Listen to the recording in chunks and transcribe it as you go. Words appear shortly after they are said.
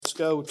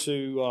go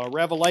to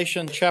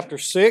Revelation chapter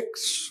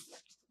 6.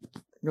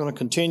 We're going to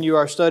continue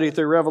our study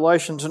through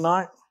Revelation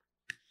tonight.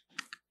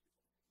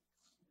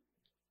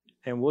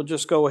 And we'll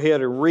just go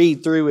ahead and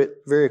read through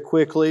it very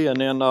quickly.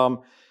 And then I'm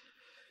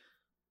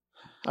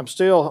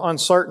still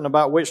uncertain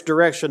about which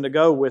direction to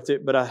go with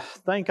it, but I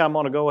think I'm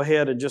going to go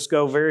ahead and just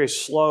go very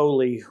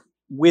slowly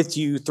with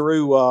you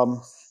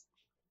through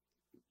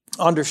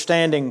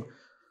understanding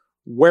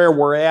where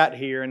we're at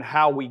here and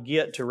how we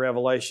get to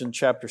Revelation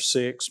chapter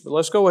 6. But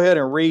let's go ahead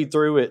and read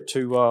through it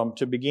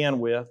to begin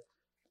with.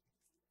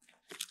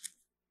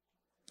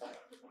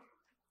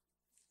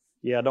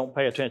 Yeah, don't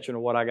pay attention to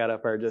what I got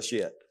up there just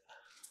yet.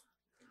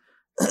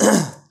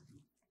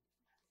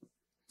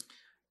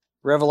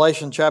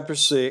 Revelation chapter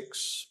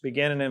 6,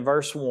 beginning in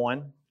verse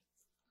 1.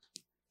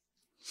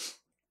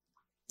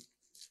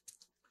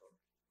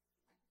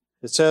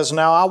 It says,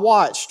 "Now I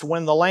watched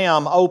when the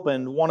Lamb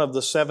opened one of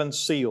the seven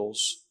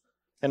seals,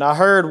 and I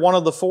heard one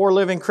of the four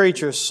living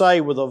creatures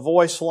say with a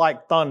voice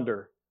like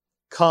thunder,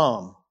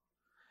 'Come.'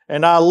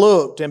 And I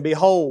looked, and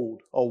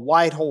behold, a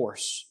white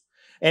horse,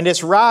 and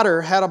its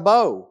rider had a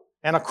bow,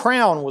 and a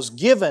crown was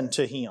given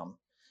to him,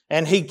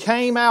 and he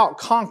came out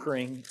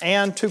conquering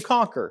and to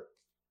conquer.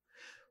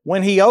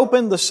 When he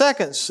opened the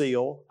second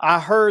seal, I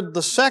heard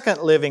the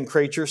second living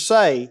creature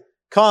say,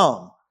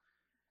 'Come.'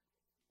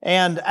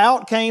 And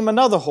out came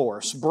another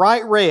horse,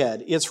 bright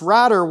red. Its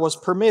rider was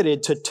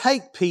permitted to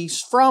take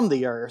peace from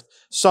the earth,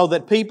 so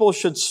that people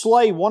should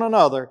slay one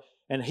another,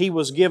 and he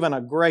was given a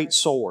great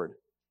sword.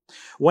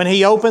 When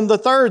he opened the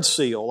third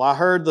seal, I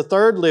heard the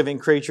third living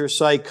creature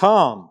say,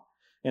 'Come.'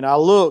 And I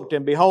looked,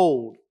 and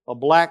behold, a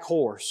black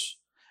horse,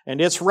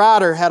 and its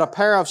rider had a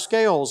pair of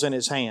scales in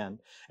his hand.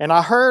 And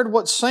I heard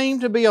what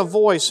seemed to be a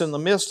voice in the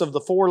midst of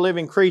the four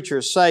living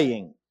creatures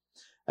saying,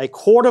 'A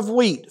quart of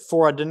wheat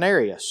for a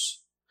denarius,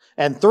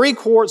 and 3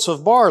 quarts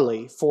of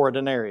barley for a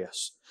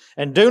denarius.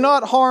 And do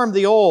not harm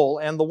the oil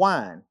and the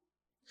wine.'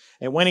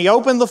 And when he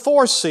opened the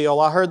fourth seal,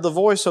 I heard the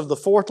voice of the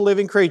fourth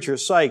living creature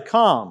say,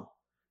 'Come.'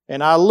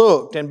 And I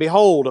looked, and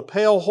behold, a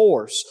pale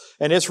horse,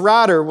 and its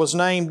rider was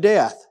named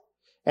Death,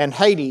 and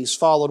Hades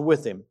followed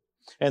with him.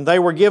 And they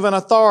were given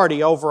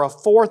authority over a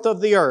fourth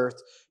of the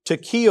earth to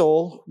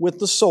kill with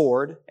the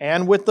sword,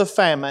 and with the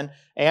famine,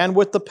 and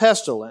with the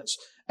pestilence,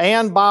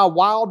 and by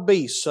wild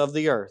beasts of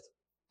the earth.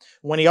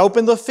 When he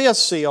opened the fifth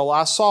seal,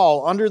 I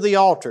saw under the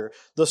altar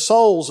the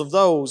souls of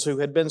those who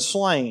had been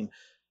slain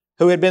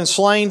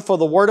for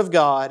the word of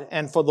God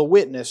and for the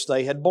witness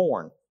they had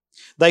borne.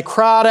 They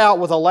cried out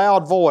with a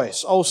loud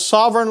voice, 'O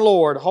sovereign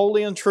Lord,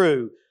 holy and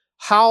true,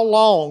 how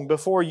long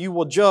before you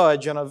will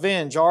judge and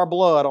avenge our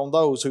blood on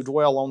those who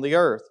dwell on the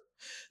earth?'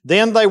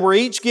 Then they were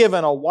each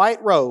given a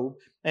white robe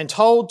and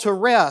told to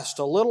rest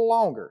a little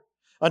longer,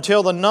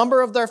 until the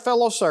number of their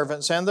fellow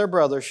servants and their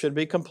brothers should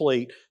be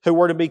complete, who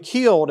were to be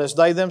killed as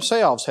they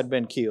themselves had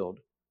been killed.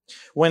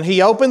 When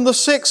he opened the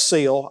sixth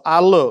seal, I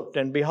looked,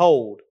 and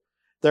behold,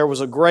 there was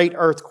a great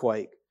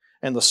earthquake,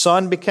 and the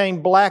sun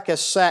became black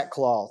as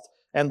sackcloth,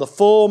 and the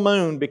full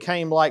moon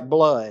became like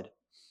blood,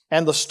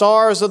 and the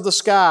stars of the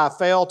sky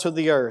fell to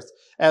the earth,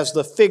 as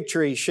the fig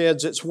tree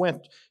sheds its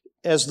winter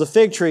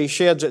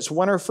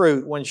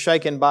fruit when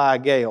shaken by a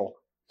gale.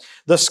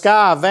 The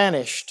sky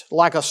vanished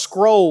like a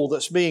scroll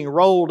that's being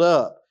rolled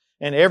up,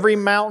 and every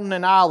mountain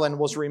and island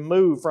was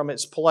removed from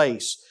its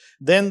place.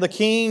 Then the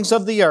kings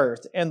of the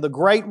earth, and the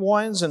great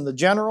ones, and the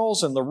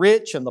generals, and the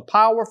rich, and the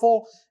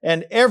powerful,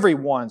 and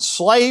everyone,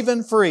 slave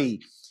and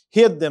free,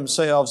 hid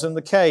themselves in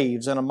the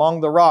caves and among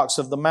the rocks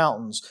of the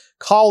mountains,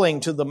 calling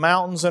to the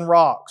mountains and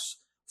rocks,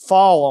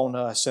 'Fall on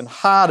us and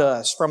hide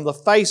us from the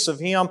face of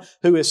Him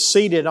who is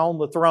seated on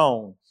the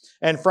throne,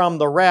 and from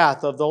the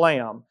wrath of the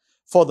Lamb.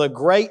 For the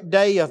great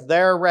day of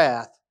their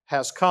wrath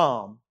has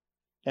come,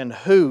 and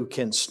who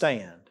can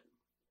stand?'"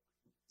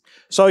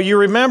 So you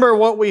remember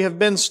what we have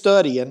been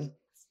studying.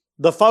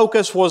 The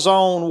focus was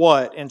on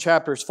what in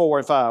chapters 4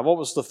 and 5? What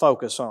was the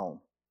focus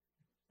on?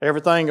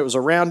 Everything that was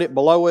around it,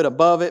 below it,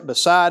 above it,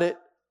 beside it.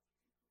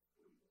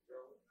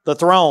 The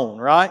throne,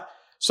 right?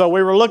 So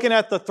we were looking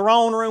at the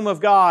throne room of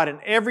God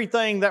and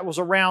everything that was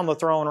around the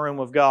throne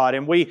room of God.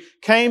 And we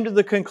came to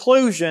the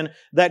conclusion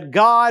that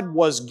God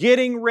was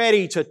getting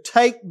ready to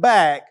take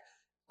back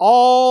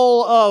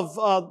all of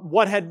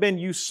what had been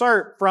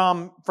usurped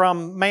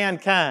from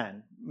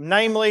mankind,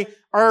 namely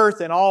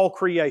earth and all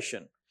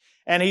creation.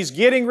 And He's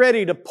getting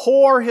ready to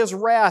pour His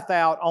wrath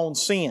out on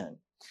sin.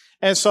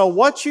 And so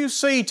what you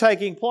see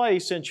taking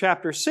place in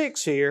chapter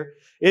 6 here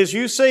is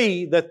you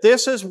see that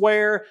this is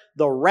where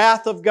the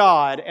wrath of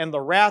God and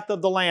the wrath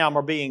of the Lamb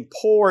are being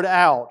poured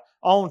out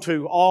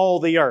onto all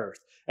the earth.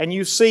 And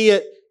you see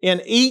it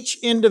in each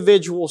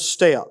individual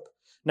step.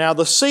 Now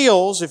the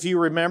seals, if you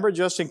remember,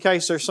 just in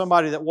case there's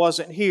somebody that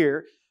wasn't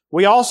here,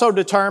 we also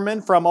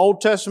determined from Old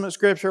Testament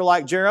Scripture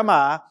like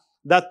Jeremiah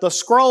that the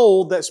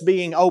scroll that's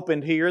being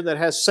opened here that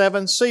has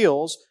 7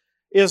 seals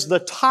is the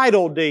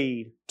title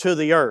deed to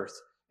the earth.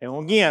 And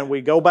again,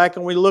 we go back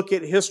and we look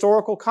at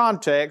historical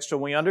context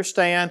and we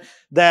understand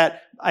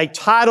that a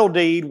title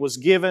deed was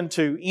given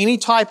to any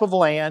type of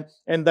land,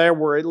 and there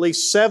were at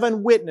least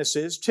 7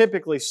 witnesses,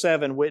 typically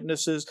 7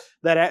 witnesses,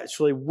 that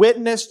actually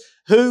witnessed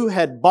who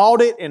had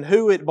bought it and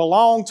who it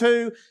belonged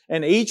to,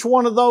 and each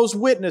one of those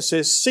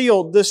witnesses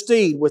sealed this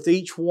deed with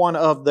each one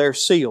of their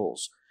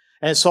seals.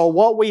 And so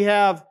what we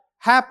have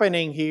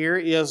happening here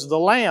is the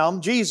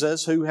Lamb,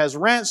 Jesus, who has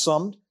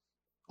ransomed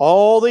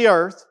all the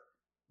earth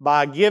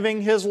by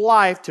giving His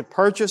life to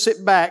purchase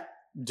it back,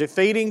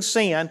 defeating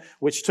sin,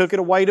 which took it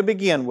away to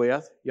begin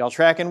with. Y'all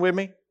tracking with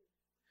me?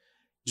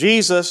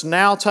 Jesus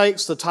now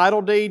takes the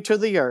title deed to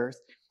the earth,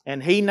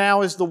 and He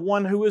now is the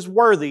one who is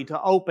worthy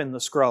to open the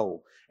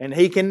scroll. And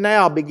He can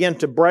now begin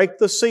to break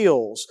the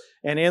seals,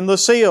 and in the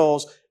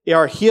seals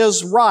are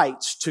His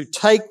rights to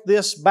take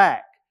this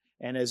back.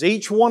 And as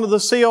each one of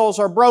the seals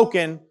are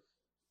broken,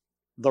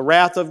 the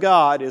wrath of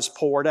God is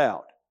poured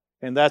out.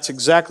 And that's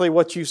exactly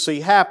what you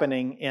see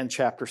happening in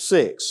chapter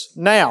 6.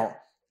 Now,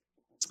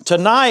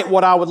 tonight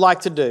what I would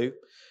like to do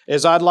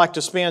is I'd like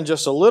to spend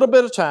just a little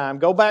bit of time,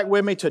 go back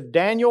with me to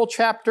Daniel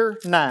chapter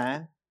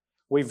 9.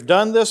 We've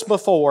done this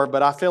before,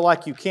 but I feel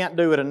like you can't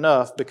do it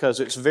enough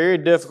because it's very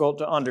difficult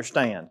to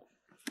understand.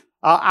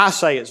 I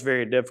say it's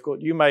very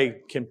difficult. You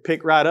can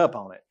pick right up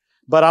on it.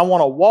 But I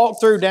want to walk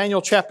through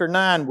Daniel chapter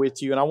 9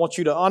 with you, and I want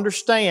you to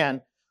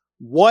understand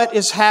what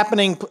is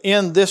happening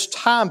in this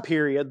time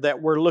period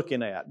that we're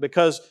looking at.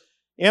 Because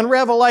in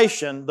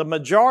Revelation, the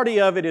majority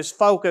of it is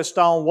focused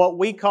on what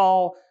we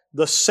call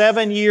the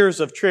 7 years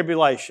of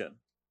tribulation.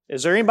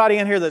 Is there anybody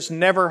in here that's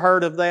never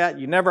heard of that?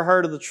 You never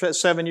heard of the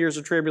 7 years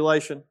of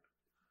tribulation?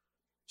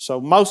 So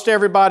most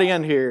everybody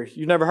in here,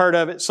 you've never heard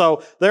of it.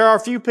 So there are a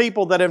few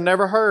people that have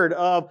never heard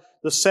of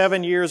the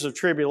 7 years of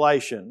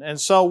tribulation.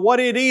 And so what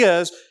it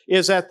is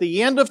at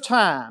the end of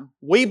time,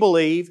 we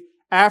believe,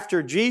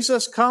 after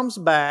Jesus comes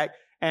back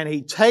and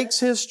He takes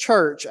His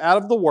church out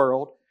of the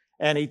world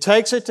and He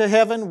takes it to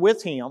heaven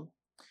with Him,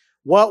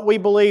 what we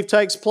believe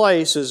takes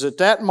place is at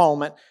that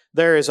moment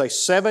there is a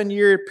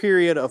 7-year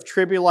period of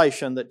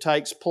tribulation that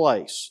takes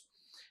place.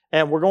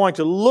 And we're going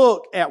to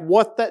look at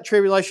what that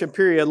tribulation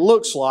period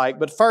looks like,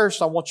 but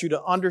first I want you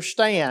to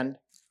understand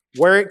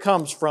where it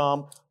comes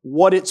from,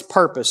 what its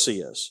purpose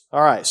is.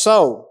 All right,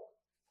 so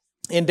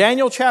in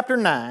Daniel chapter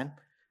 9,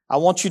 I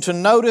want you to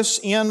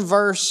notice in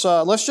verse,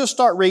 let's just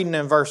start reading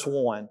in verse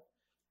 1.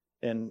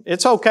 And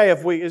is it okay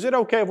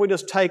if we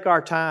just take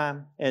our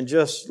time and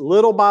just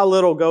little by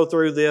little go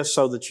through this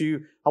so that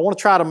I want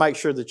to try to make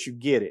sure that you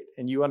get it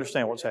and you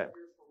understand what's happening.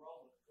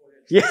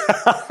 Yeah,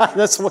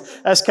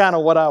 that's kind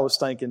of what I was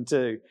thinking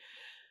too.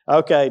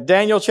 Okay,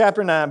 Daniel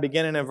chapter 9,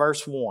 beginning in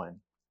verse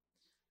 1.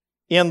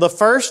 In the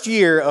first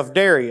year of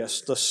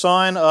Darius, the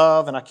son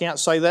of, and I can't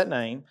say that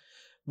name,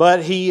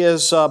 but he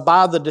is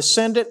by the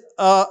descendant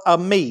of a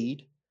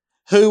Mede,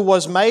 who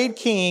was made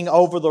king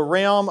over the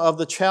realm of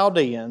the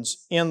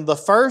Chaldeans, in the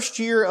first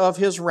year of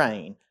his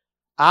reign,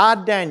 I,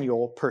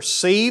 Daniel,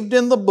 perceived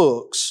in the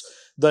books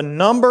the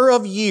number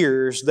of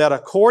years that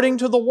according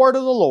to the word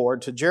of the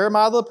Lord to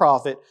Jeremiah the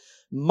prophet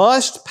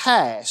must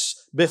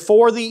pass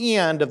before the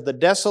end of the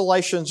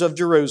desolations of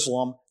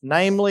Jerusalem,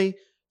 namely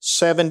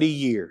 70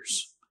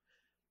 years.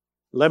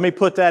 Let me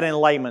put that in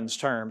layman's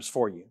terms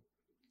for you.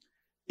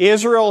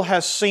 Israel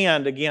has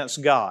sinned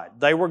against God.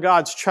 They were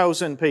God's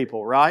chosen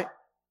people, right?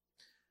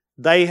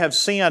 They have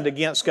sinned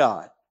against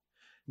God.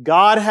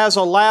 God has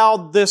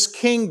allowed this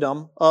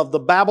kingdom of the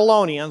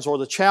Babylonians or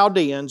the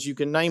Chaldeans, you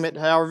can name it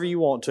however you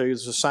want to,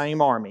 it's the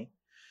same army.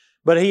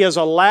 But He has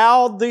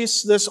allowed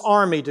this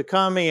army to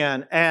come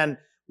in and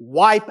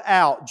wipe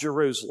out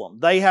Jerusalem.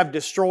 They have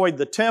destroyed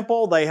the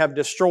temple, they have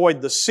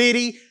destroyed the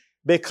city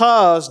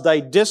because they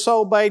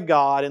disobeyed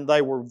God and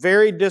they were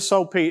very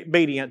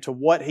disobedient to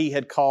what He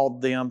had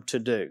called them to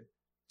do.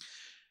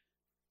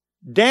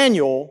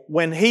 Daniel,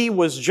 when he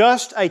was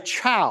just a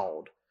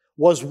child,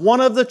 was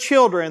one of the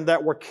children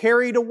that were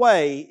carried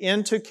away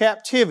into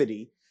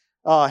captivity.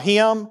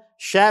 Him,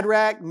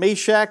 Shadrach,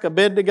 Meshach,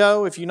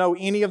 Abednego, if you know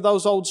any of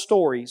those old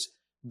stories,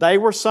 they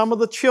were some of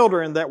the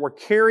children that were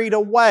carried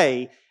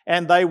away,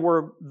 and they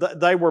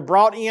were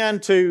brought in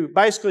to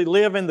basically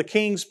live in the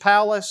king's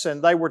palace,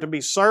 and they were to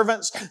be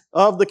servants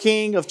of the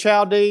king of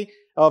Chaldea,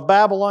 of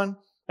Babylon.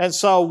 And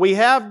so we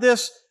have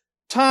this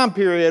time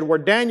period where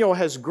Daniel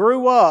has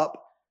grew up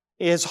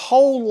his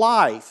whole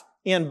life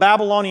in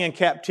Babylonian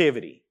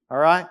captivity. All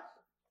right?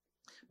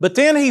 But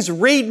then he's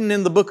reading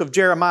in the book of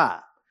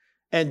Jeremiah.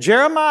 And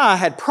Jeremiah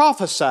had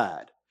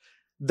prophesied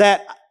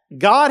that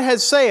God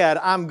had said,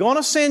 I'm going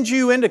to send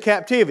you into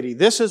captivity.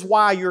 This is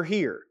why you're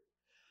here.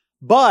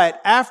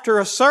 But after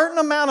a certain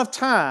amount of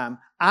time,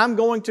 I'm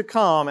going to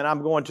come and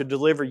I'm going to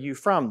deliver you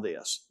from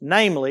this.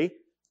 Namely,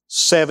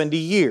 70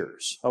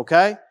 years.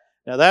 Okay?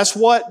 Now that's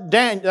what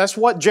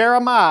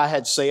Jeremiah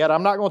had said.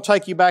 I'm not going to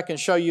take you back and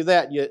show you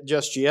that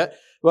just yet.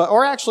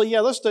 Let's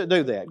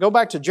do that. Go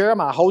back to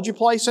Jeremiah. Hold your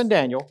place in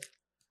Daniel.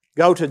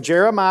 Go to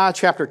Jeremiah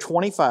chapter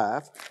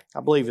 25. I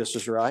believe this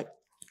is right.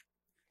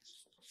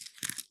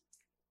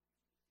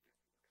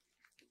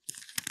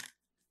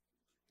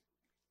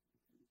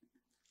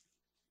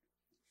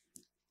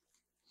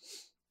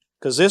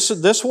 Because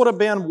this would have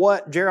been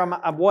what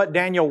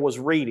Daniel was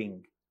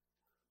reading.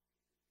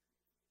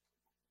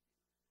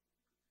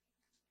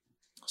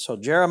 So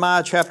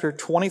Jeremiah chapter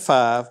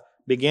 25,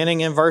 beginning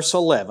in verse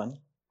 11.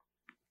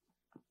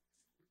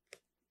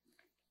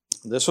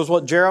 This was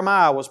what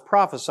Jeremiah was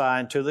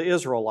prophesying to the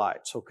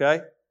Israelites,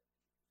 okay?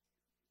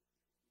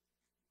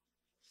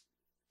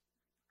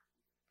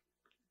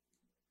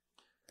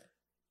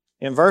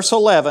 In verse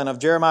 11 of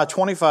Jeremiah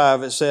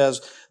 25, it says,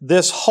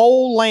 "This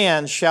whole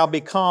land shall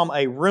become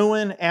a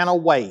ruin and a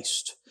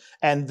waste,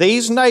 and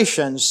these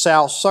nations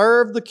shall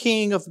serve the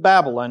king of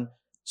Babylon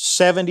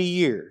 70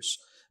 years.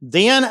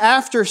 Then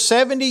after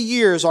 70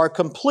 years are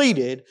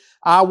completed,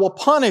 I will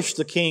punish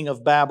the king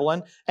of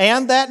Babylon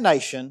and that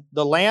nation,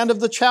 the land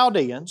of the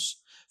Chaldeans,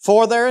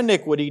 for their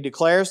iniquity,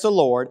 declares the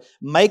Lord,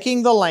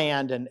 making the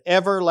land an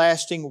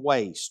everlasting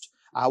waste.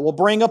 I will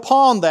bring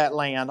upon that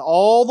land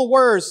all the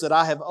words that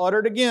I have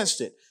uttered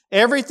against it,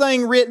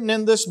 everything written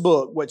in this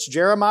book which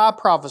Jeremiah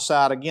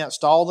prophesied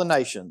against all the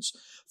nations.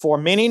 For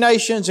many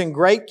nations and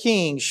great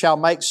kings shall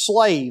make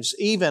slaves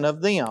even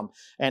of them,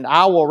 and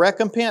I will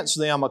recompense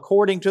them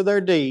according to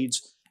their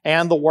deeds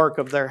and the work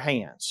of their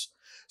hands."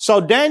 So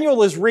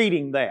Daniel is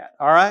reading that,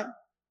 all right?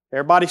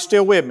 Everybody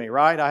still with me,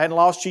 right? I hadn't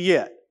lost you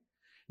yet.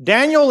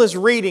 Daniel is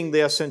reading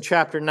this in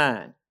chapter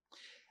 9.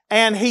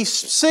 And he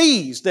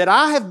sees that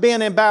I have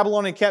been in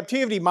Babylonian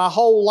captivity my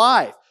whole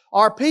life.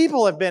 Our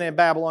people have been in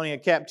Babylonian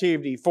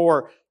captivity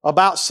for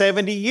about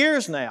 70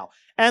 years now.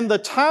 And the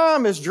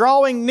time is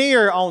drawing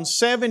near on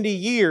 70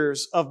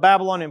 years of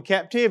Babylonian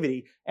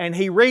captivity. And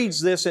he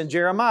reads this in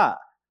Jeremiah.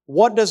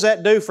 What does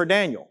that do for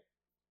Daniel?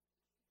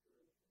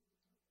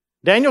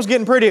 Daniel's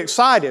getting pretty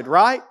excited,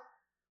 right?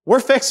 We're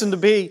fixing to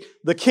be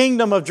the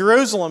kingdom of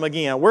Jerusalem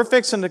again. We're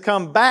fixing to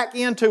come back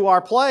into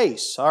our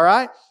place, all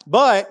right?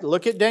 But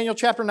look at Daniel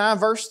chapter 9,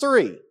 verse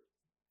 3.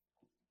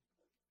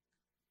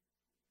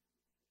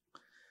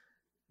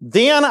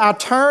 "Then I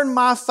turned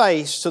my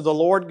face to the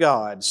Lord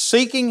God,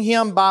 seeking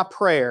Him by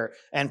prayer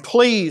and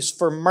pleas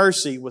for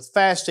mercy with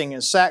fasting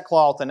and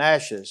sackcloth and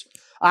ashes.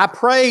 I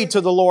prayed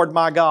to the Lord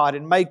my God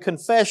and made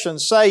confession,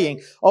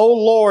 saying, O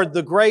Lord,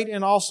 the great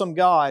and awesome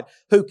God,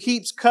 who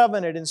keeps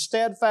covenant and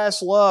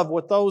steadfast love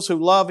with those who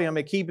love Him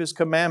and keep His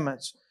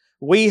commandments,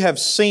 we have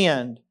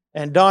sinned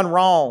and done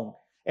wrong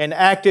and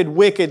acted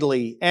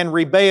wickedly and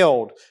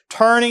rebelled,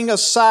 turning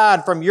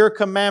aside from Your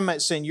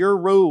commandments and Your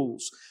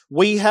rules.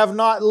 We have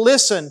not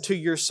listened to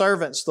Your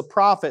servants, the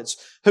prophets,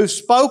 who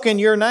spoke in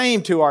Your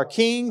name to our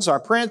kings, our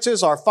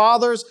princes, our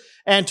fathers,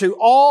 and to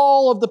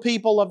all of the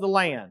people of the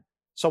land."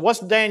 So what's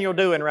Daniel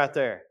doing right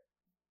there?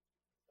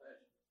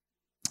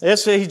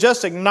 He's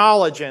just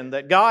acknowledging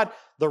that God,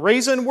 the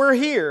reason we're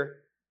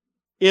here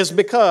is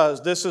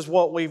because this is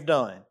what we've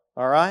done.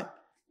 All right?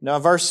 Now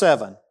verse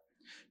 7.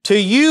 "To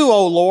You,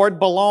 O Lord,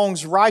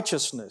 belongs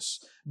righteousness,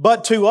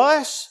 but to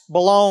us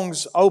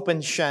belongs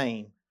open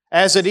shame,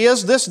 as it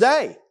is this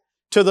day.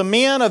 To the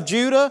men of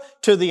Judah,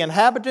 to the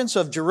inhabitants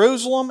of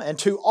Jerusalem, and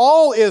to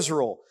all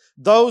Israel,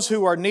 those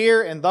who are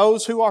near and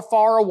those who are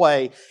far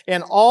away,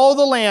 in all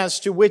the lands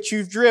to which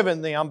You've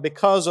driven them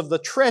because of the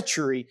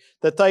treachery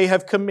that they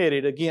have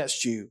committed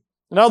against You."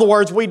 In other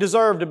words, we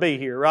deserve to be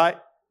here, right?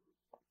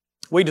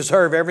 We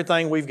deserve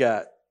everything we've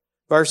got.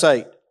 Verse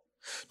 8.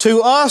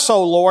 "To us,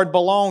 O Lord,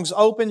 belongs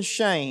open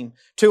shame,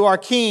 to our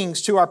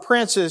kings, to our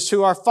princes,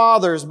 to our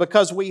fathers,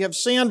 because we have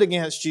sinned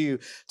against You.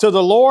 To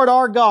the Lord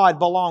our God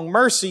belong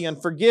mercy and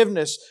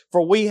forgiveness,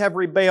 for we have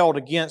rebelled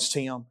against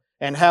Him,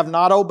 and have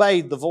not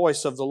obeyed the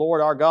voice of the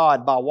Lord our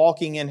God by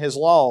walking in His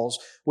laws,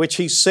 which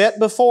He set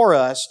before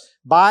us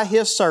by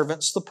His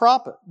servants the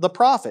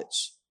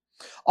prophets.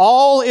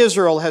 All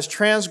Israel has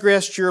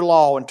transgressed Your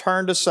law and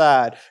turned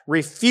aside,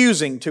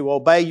 refusing to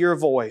obey Your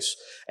voice.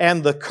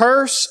 And the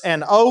curse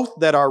and oath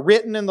that are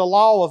written in the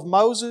law of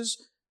Moses,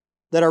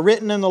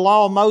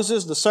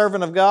 the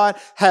servant of God,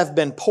 have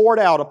been poured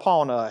out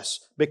upon us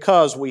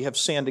because we have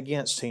sinned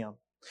against Him.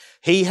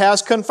 He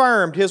has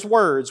confirmed His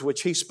words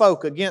which He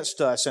spoke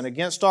against us and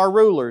against our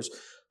rulers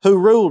who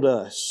ruled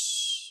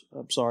us."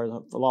 I'm sorry, I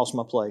lost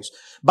my place.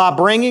 "By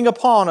bringing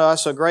upon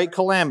us a great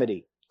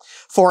calamity.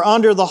 For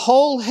under the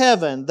whole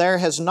heaven there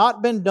has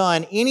not been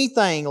done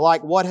anything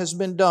like what has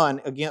been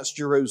done against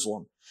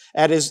Jerusalem.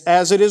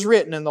 As it is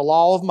written in the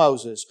law of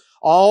Moses,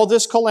 all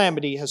this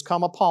calamity has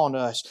come upon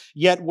us,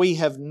 yet we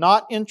have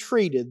not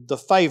entreated the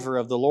favor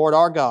of the Lord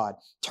our God,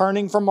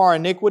 turning from our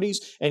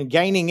iniquities and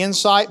gaining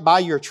insight by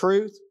Your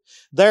truth.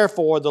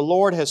 Therefore the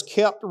Lord has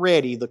kept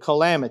ready the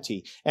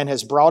calamity and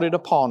has brought it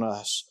upon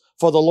us.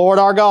 For the Lord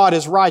our God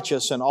is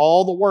righteous in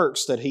all the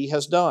works that He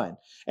has done,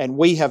 and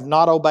we have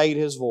not obeyed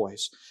His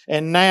voice.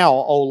 And now,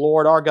 O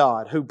Lord our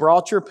God, who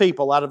brought Your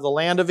people out of the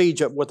land of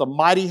Egypt with a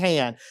mighty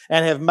hand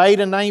and have made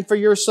a name for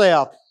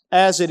Yourself,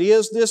 as it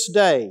is this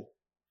day,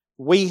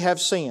 we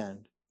have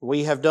sinned,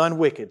 we have done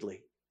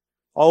wickedly.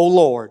 O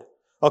Lord,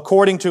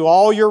 according to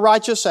all Your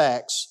righteous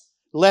acts,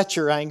 let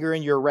your anger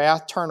and your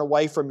wrath turn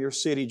away from your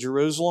city,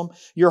 Jerusalem,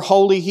 your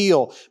holy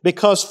hill.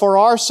 Because for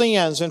our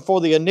sins and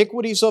for the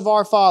iniquities of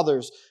our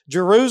fathers,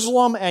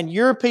 Jerusalem and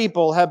your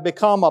people have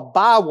become a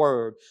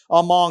byword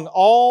among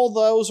all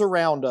those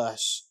around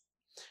us.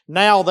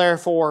 Now,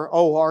 therefore,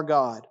 O our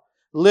God,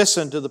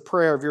 listen to the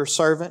prayer of your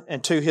servant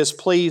and to his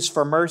pleas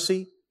for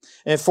mercy.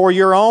 And for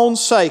your own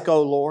sake,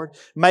 O Lord,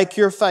 make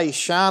your face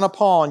shine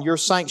upon your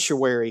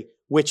sanctuary,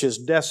 which is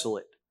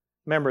desolate.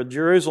 Remember,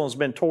 Jerusalem's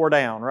been tore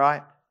down,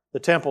 right? The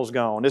temple's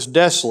gone. It's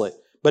desolate.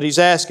 But he's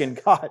asking,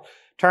 God,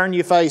 turn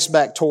your face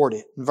back toward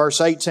it. And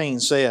verse 18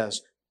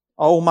 says,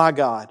 Oh my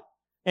God,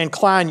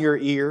 incline your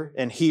ear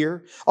and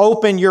hear.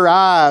 Open your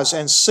eyes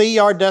and see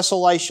our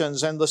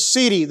desolations and the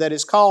city that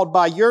is called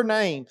by your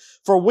name.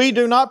 For we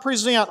do not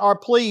present our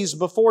pleas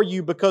before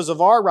you because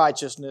of our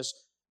righteousness,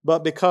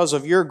 but because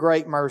of your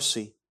great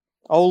mercy.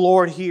 O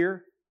Lord,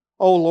 hear.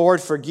 O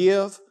Lord,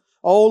 forgive.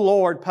 O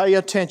Lord, pay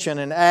attention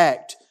and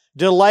act.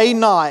 Delay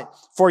not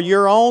for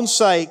your own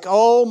sake,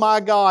 oh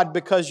my God,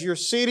 because your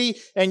city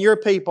and your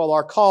people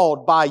are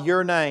called by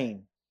your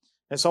name.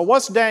 And so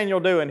what's Daniel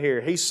doing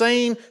here? He's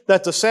seen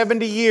that the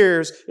 70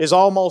 years is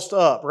almost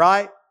up,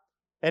 right?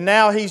 And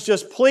now he's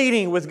just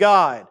pleading with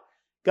God.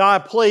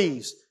 God,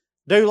 please,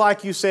 do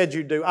like you said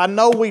you'd do. I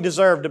know we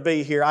deserve to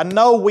be here. I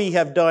know we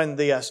have done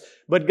this.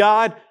 But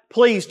God,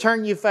 please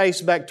turn your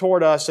face back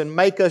toward us and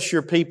make us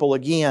your people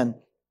again.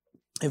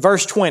 In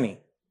verse 20,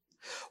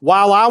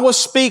 while I was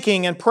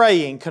speaking and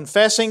praying,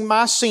 confessing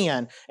my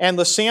sin and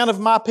the sin of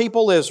my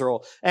people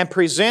Israel, and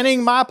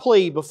presenting my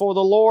plea before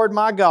the Lord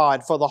my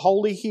God for the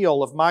holy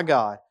hill of my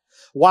God,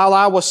 while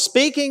I was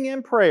speaking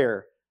in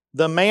prayer,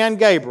 the man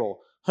Gabriel,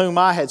 whom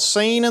I had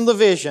seen in the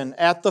vision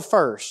at the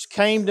first,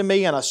 came to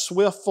me in a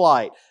swift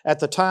flight at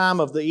the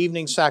time of the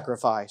evening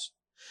sacrifice.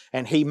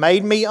 And he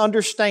made me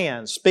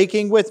understand,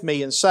 speaking with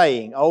me and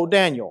saying, O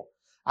Daniel,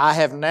 I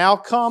have now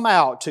come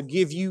out to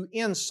give you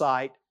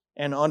insight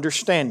and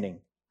understanding.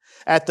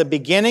 At the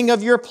beginning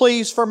of your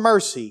pleas for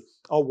mercy,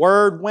 a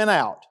word went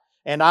out,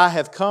 and I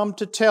have come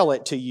to tell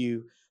it to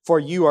you, for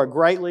you are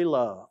greatly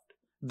loved.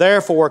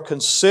 Therefore,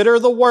 consider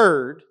the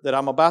word that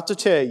I'm about to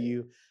tell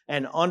you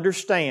and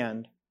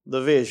understand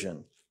the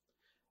vision.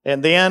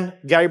 And then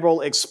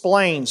Gabriel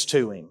explains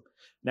to him.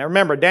 Now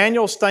remember,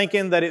 Daniel's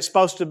thinking that it's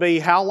supposed to be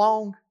how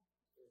long?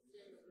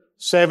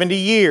 70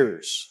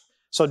 years.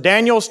 So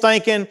Daniel's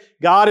thinking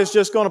God is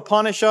just going to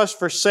punish us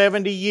for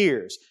 70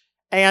 years.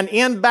 And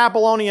in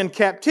Babylonian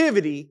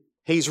captivity,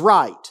 he's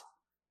right.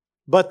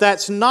 But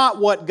that's not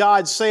what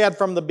God said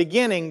from the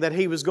beginning that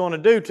He was going to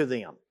do to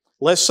them.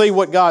 Let's see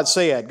what God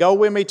said. Go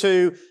with me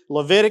to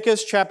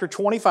Leviticus chapter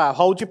 25.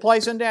 Hold your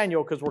place in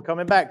Daniel because we're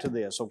coming back to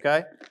this,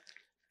 okay?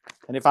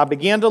 And if I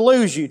begin to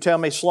lose you, tell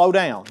me slow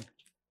down.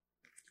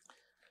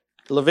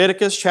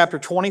 Leviticus chapter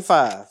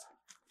 25.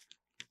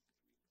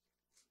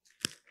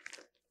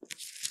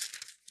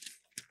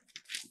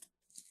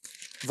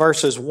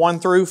 Verses 1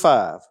 through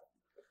 5.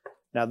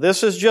 Now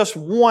this is just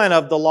one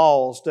of the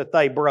laws that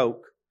they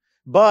broke.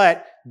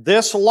 But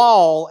this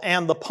law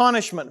and the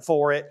punishment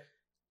for it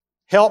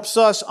helps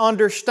us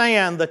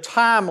understand the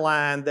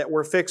timeline that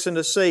we're fixing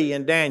to see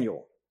in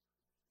Daniel.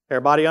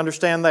 Everybody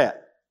understand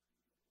that?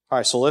 All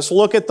right, so let's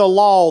look at the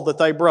law that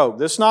they broke.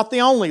 This is not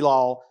the only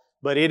law,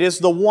 but it is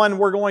the one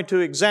we're going to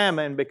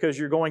examine because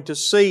you're going to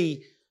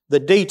see the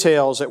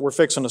details that we're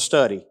fixing to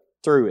study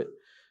through it.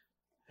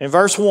 In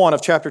verse 1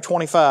 of chapter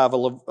 25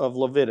 of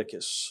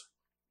Leviticus.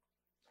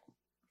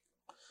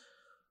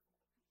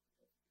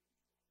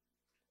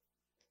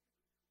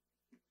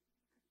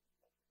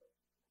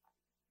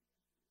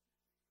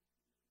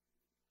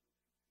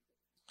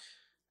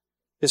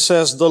 It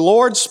says, The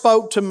Lord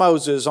spoke to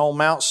Moses on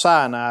Mount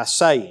Sinai,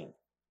 saying,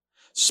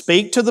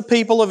 Speak to the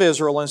people of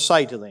Israel and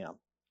say to them,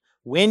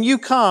 When you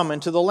come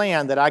into the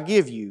land that I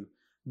give you,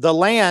 the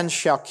land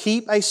shall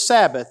keep a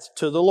Sabbath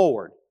to the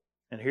Lord.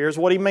 And here's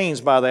what He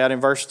means by that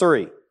in verse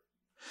 3.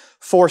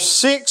 For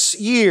 6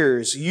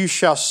 years you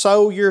shall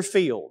sow your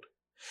field,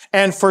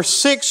 and for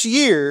 6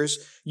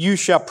 years you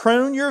shall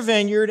prune your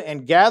vineyard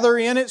and gather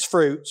in its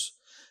fruits.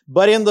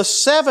 But in the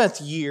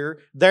 7th year,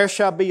 there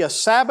shall be a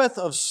Sabbath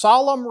of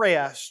solemn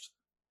rest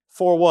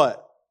for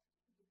what?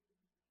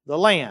 The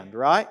land,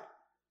 right?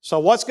 So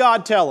what's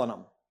God telling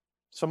them?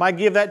 Somebody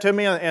give that to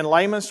me in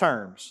layman's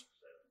terms.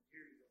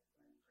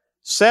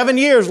 7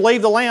 years,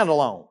 leave the land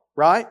alone,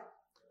 right?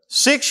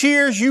 6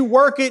 years, you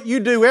work it, you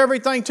do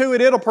everything to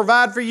it, it'll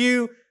provide for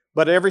you.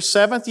 But every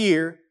 7th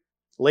year,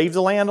 leave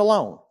the land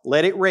alone.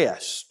 Let it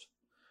rest.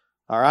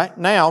 All right,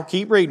 now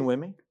keep reading with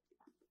me.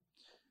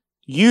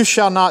 You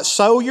shall not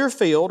sow your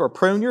field or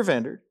prune your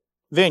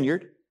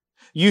vineyard.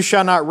 You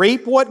shall not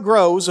reap what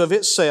grows of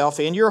itself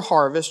in your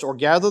harvest or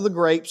gather the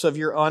grapes of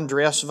your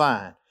undressed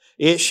vine.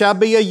 It shall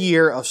be a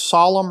year of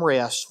solemn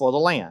rest for the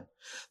land.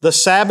 The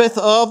Sabbath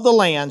of the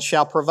land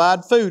shall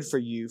provide food for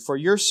you, for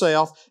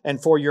yourself,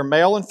 and for your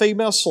male and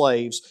female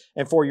slaves,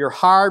 and for your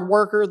hired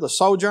worker, the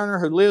sojourner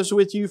who lives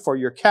with you, for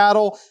your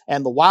cattle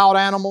and the wild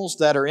animals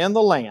that are in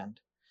the land.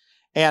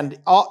 And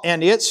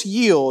its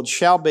yield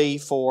shall be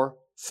for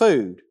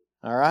food.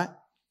 All right?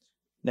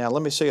 Now,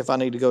 let me see if I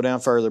need to go down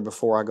further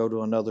before I go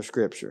to another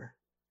scripture.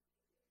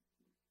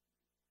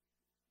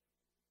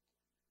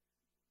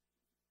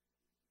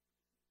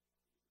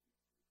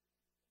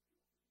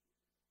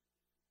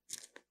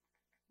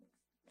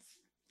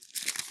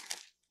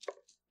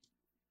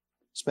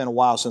 It's been a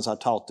while since I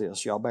taught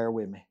this. Y'all bear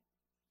with me.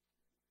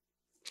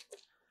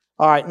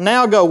 All right,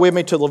 now go with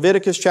me to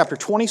Leviticus chapter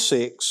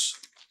 26,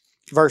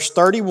 verse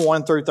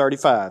 31 through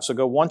 35. So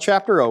go one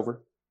chapter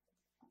over,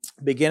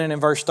 beginning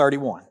in verse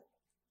 31.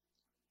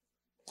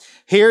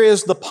 Here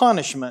is the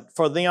punishment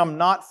for them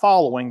not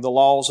following the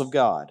laws of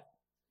God.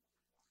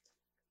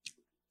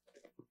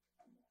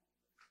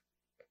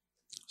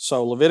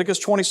 So Leviticus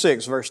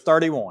 26, verse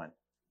 31.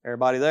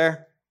 Everybody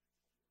there?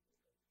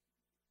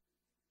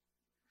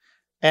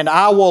 And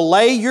I will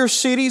lay your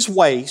cities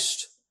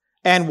waste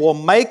and will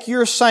make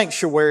your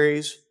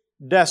sanctuaries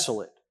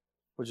desolate.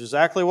 Which is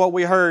exactly what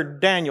we heard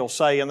Daniel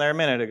say in there a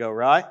minute ago,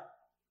 right?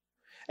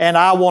 And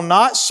I will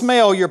not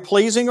smell your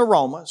pleasing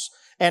aromas,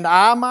 and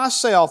I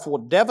myself will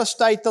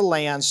devastate the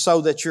land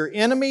so that your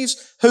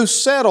enemies who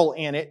settle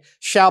in it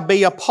shall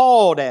be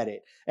appalled at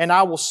it. And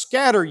I will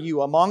scatter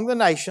you among the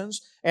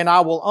nations, and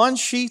I will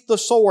unsheath the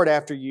sword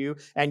after you,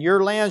 and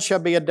your land shall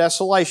be a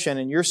desolation,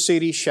 and your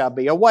cities shall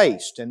be a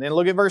waste. And then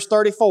look at verse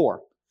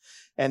 34.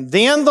 And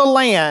then the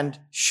land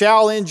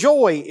shall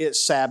enjoy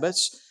its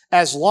Sabbaths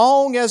as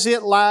long as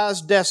it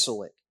lies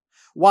desolate.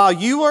 While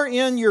you are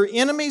in your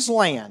enemy's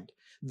land,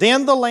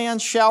 then the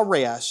land shall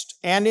rest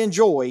and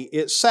enjoy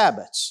its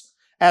Sabbaths.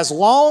 As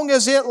long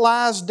as it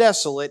lies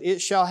desolate,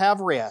 it shall have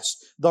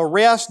rest, the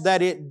rest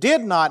that it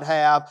did not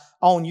have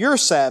on your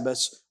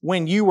Sabbaths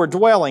when you were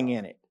dwelling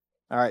in it.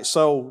 All right,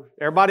 so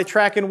everybody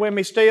tracking with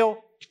me still?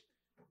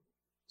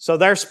 So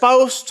they're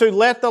supposed to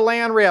let the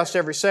land rest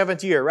every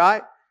seventh year,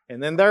 right?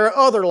 And then there are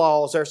other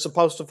laws they're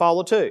supposed to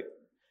follow too.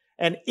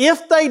 And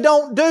if they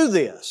don't do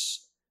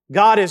this,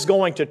 God is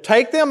going to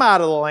take them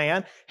out of the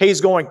land. He's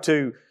going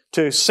to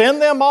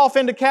send them off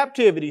into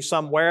captivity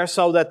somewhere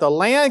so that the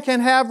land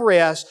can have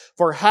rest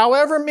for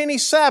however many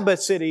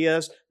Sabbaths it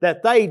is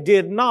that they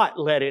did not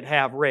let it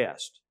have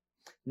rest.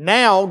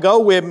 Now go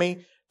with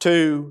me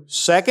to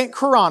 2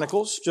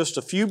 Chronicles, just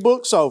a few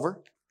books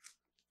over.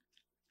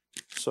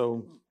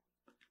 So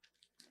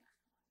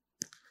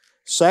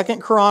 2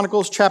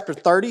 Chronicles chapter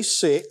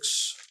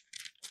 36.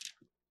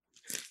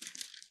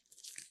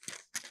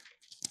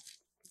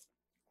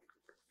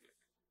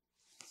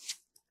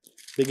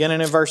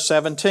 Beginning in verse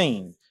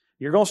 17.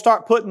 You're going to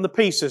start putting the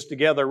pieces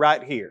together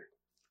right here.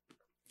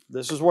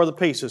 This is where the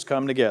pieces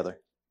come together.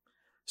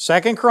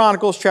 2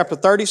 Chronicles chapter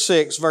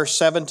 36, verse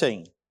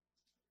 17.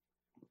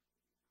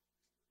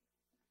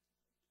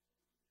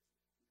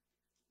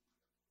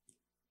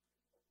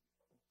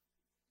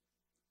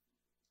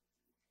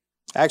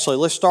 Actually,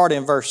 let's start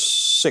in verse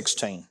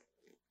 16,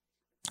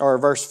 or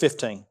verse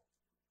 15.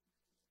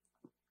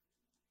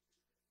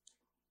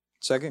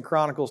 2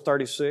 Chronicles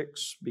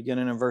 36,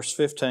 beginning in verse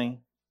 15.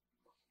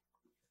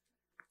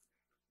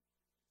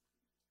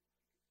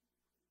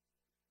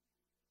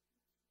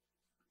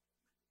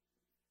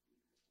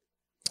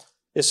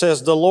 It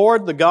says, "The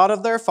Lord, the God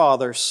of their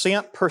fathers,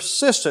 sent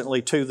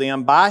persistently to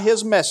them by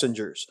His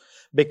messengers,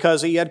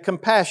 because He had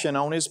compassion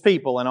on His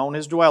people and on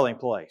His dwelling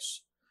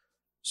place."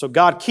 So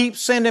God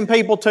keeps sending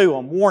people to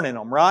them, warning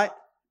them, right?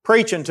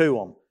 Preaching to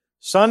them.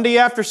 Sunday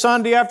after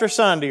Sunday after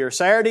Sunday, or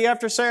Saturday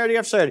after Saturday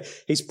after Saturday.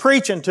 He's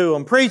preaching to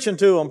them, preaching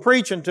to them,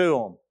 preaching to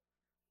them.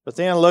 But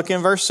then look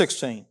in verse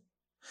 16.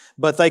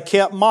 "But they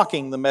kept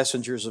mocking the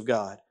messengers of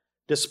God,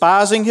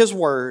 despising His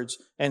words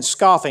and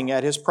scoffing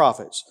at His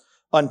prophets,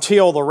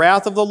 until the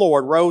wrath of the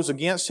Lord rose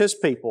against His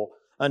people,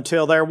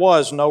 until there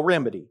was no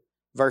remedy."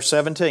 Verse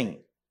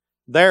 17.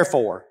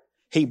 "Therefore,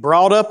 He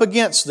brought up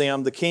against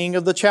them the king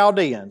of the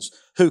Chaldeans,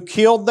 who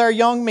killed their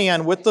young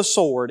men with the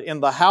sword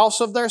in the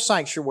house of their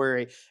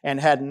sanctuary, and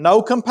had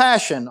no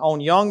compassion on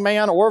young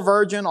man or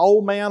virgin,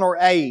 old man or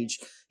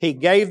aged. He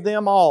gave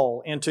them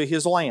all into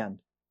His land.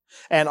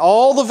 And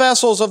all the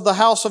vessels of the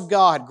house of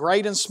God,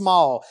 great and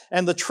small,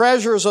 and the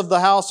treasures of the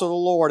house of the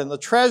Lord, and the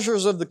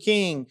treasures of the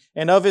king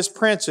and of his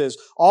princes,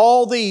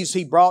 all these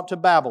He brought to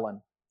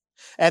Babylon.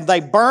 And they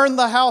burned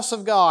the house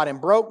of God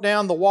and broke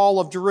down the wall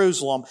of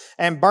Jerusalem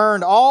and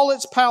burned all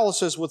its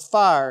palaces with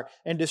fire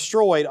and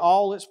destroyed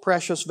all its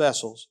precious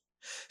vessels.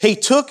 He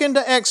took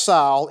into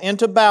exile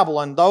into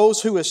Babylon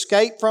those who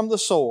escaped from the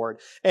sword,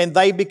 and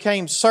they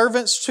became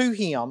servants to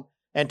him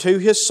and to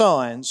his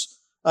sons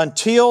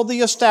until the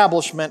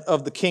establishment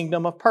of the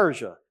kingdom of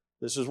Persia."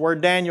 This is where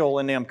Daniel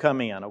and them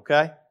come in,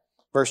 okay?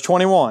 Verse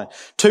 21,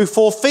 "To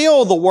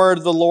fulfill the word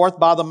of the Lord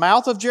by the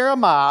mouth of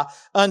Jeremiah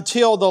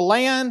until the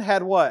land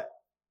had" what?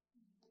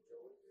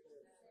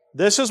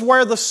 This is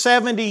where the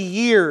 70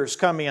 years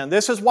come in.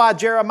 This is why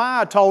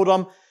Jeremiah told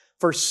them,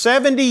 for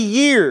 70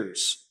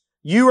 years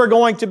you are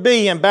going to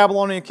be in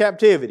Babylonian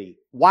captivity.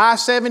 Why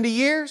 70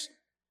 years?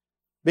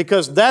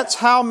 Because that's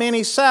how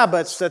many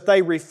Sabbaths that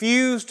they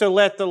refused to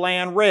let the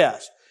land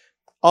rest,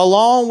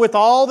 along with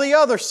all the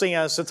other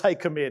sins that they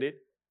committed.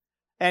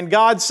 And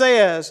God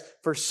says,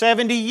 for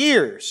 70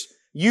 years,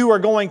 you are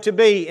going to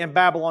be in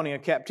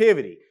Babylonian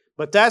captivity.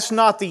 But that's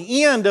not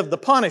the end of the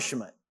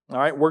punishment. All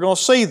right, we're going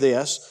to see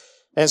this.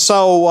 And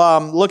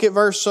so look at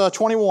verse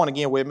 21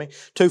 again with me.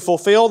 To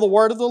fulfill the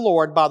word of the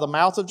Lord by the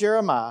mouth of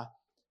Jeremiah,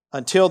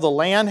 until the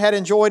land had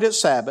enjoyed its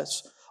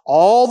Sabbaths,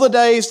 all the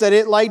days that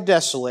it lay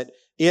desolate,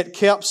 it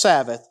kept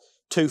Sabbath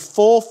to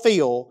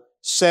fulfill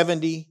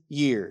 70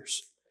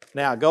 years.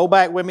 Now go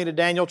back with me to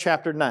Daniel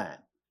chapter 9.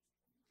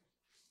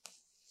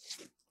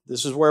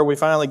 This is where we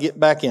finally get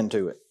back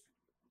into it.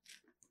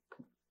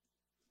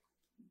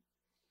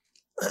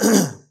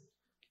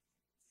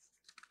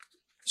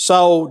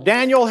 So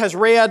Daniel has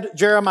read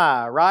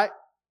Jeremiah, right?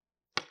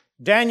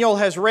 Daniel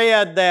has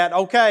read that,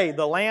 okay,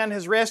 the land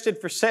has rested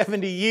for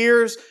 70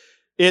 years.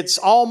 It's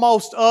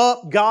almost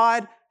up.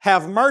 God,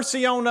 have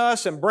mercy on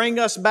us and bring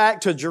us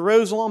back to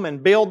Jerusalem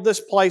and build this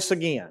place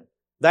again.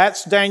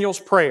 That's Daniel's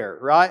prayer,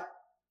 right?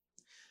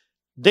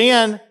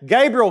 Then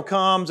Gabriel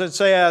comes and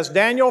says,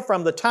 Daniel,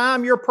 from the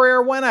time your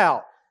prayer went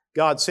out,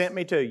 God sent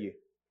me to you.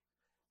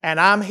 And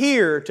I'm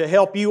here to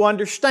help you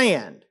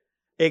understand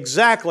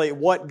exactly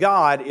what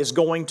God is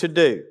going to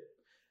do.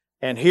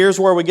 And here's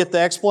where we get the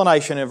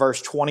explanation in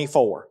verse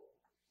 24.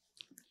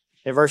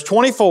 In verse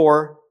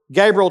 24,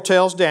 Gabriel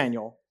tells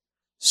Daniel,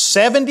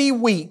 70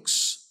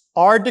 weeks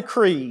are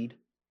decreed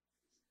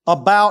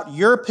about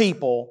your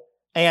people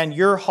and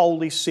your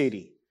holy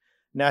city.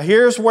 Now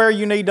here's where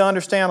you need to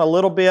understand a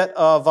little bit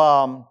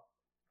of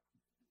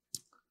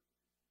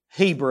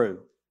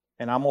Hebrew.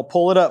 And I'm going to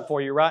pull it up for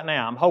you right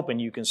now. I'm hoping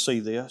you can see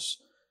this.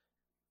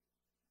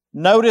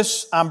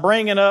 Notice I'm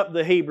bringing up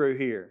the Hebrew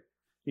here.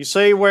 You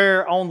see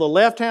where on the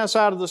left-hand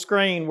side of the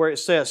screen where it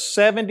says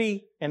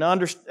 70 and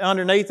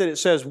underneath it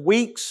says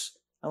weeks.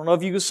 I don't know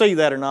if you can see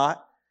that or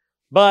not.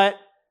 But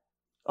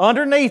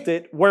underneath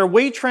it, where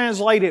we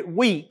translate it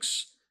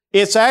weeks,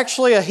 it's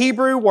actually a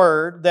Hebrew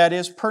word that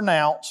is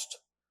pronounced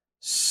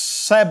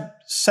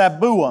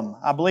sabuim,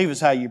 I believe is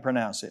how you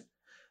pronounce it.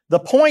 The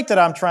point that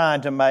I'm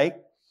trying to make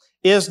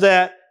is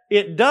that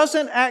it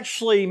doesn't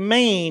actually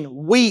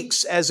mean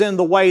weeks as in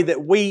the way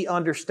that we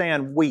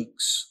understand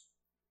weeks.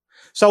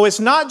 So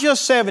it's not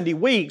just 70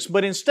 weeks,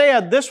 but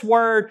instead this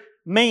word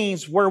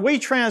means, where we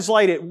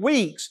translate it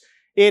weeks,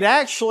 it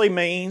actually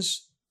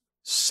means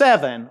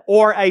 7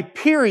 or a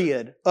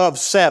period of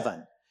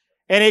 7.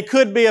 And it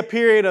could be a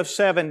period of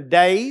 7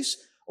 days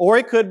or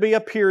it could be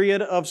a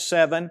period of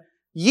 7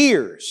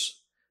 years.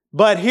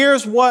 But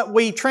here's what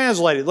we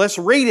translated. Let's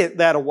read it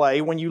that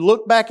way. When you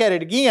look back at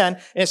it again,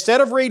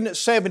 instead of reading it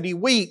 70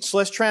 weeks,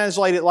 let's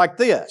translate it like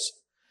this.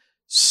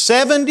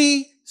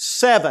 70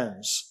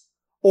 sevens,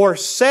 or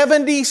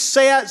 70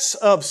 sets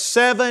of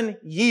 7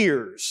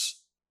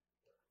 years,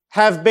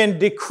 have been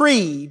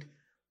decreed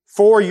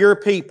for your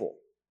people.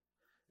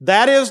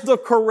 That is the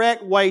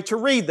correct way to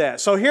read that.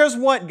 So here's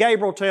what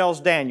Gabriel tells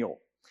Daniel.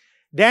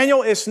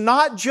 Daniel, it's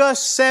not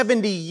just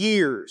 70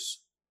 years.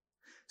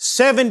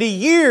 70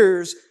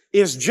 years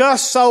is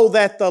just so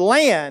that the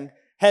land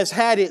has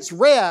had its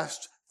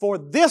rest for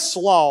this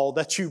law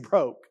that you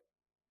broke.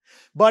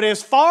 But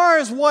as far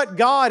as what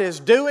God is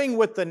doing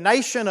with the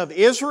nation of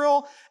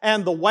Israel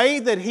and the way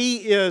that He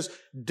is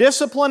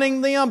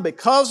disciplining them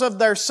because of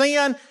their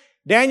sin,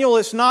 Daniel,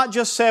 it's not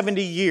just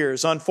 70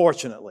 years,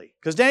 unfortunately.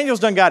 Because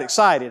Daniel's done got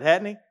excited,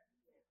 hadn't he?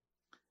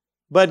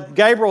 But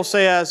Gabriel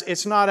says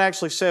it's not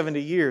actually 70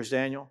 years,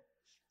 Daniel.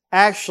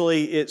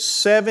 Actually, it's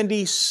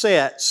 70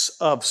 sets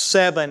of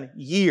 7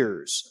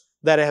 years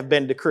that have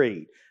been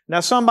decreed. Now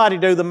somebody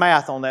do the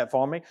math on that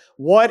for me.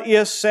 What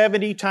is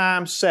 70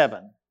 times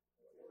 7?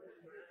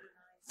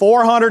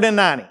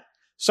 490.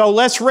 So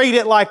let's read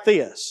it like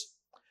this.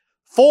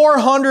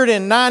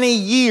 490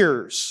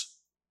 years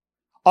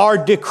are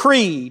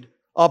decreed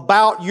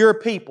about your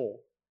people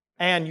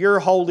and your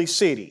holy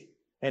city.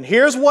 And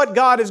here's what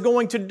God is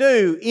going to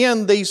do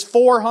in these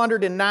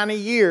 490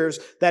 years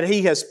that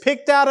He has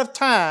picked out of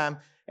time,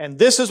 and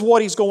this is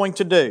what He's going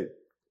to do.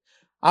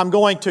 I'm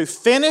going to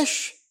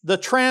finish the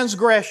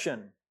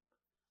transgression.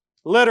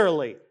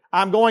 Literally,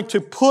 I'm going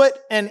to put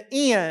an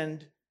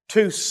end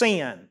to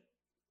sin.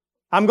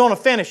 I'm going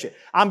to finish it.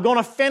 I'm going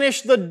to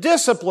finish the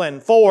discipline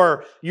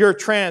for your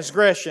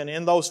transgression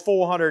in those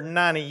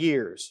 490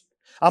 years.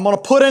 I'm going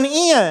to put an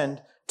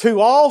end to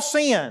all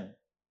sin.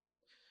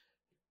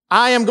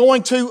 I am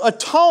going to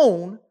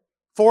atone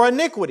for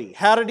iniquity.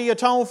 How did He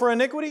atone for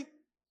iniquity?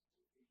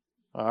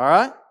 All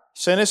right.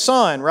 Sent His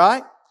Son,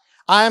 right?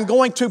 I am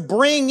going to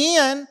bring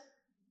in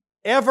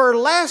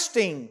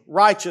everlasting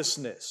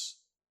righteousness.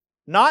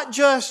 Not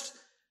just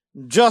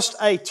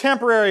a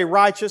temporary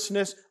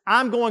righteousness.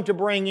 I'm going to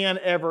bring in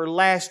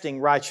everlasting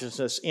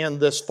righteousness in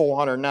this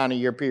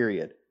 490-year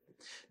period.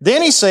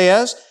 Then He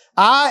says,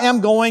 I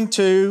am going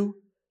to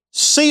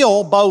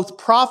seal both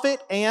prophet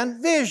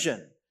and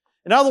vision.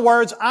 In other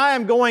words, I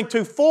am going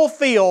to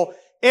fulfill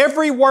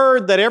every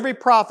word that every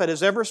prophet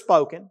has ever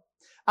spoken.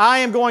 I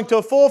am going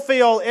to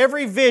fulfill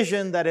every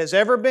vision that has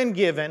ever been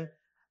given.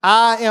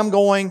 I am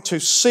going to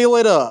seal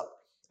it up.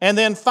 And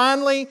then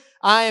finally,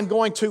 I am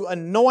going to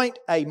anoint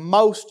a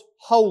most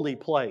holy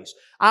place.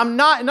 In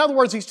other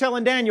words, He's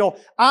telling Daniel,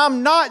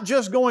 I'm not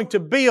just going to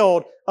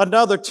build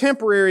another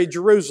temporary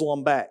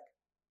Jerusalem back.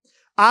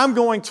 I'm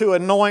going to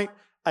anoint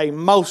a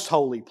most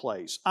holy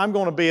place. I'm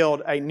going to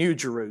build a new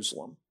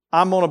Jerusalem.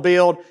 I'm going to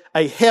build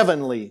a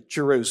heavenly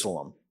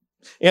Jerusalem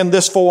in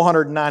this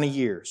 490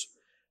 years.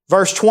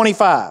 Verse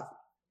 25.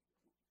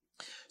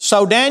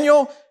 So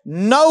Daniel,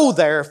 know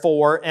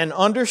therefore and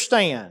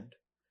understand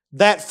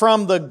that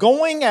from the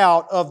going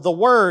out of the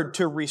word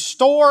to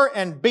restore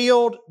and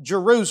build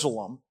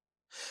Jerusalem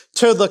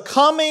to the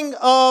coming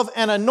of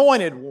an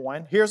anointed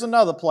one, here's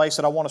another place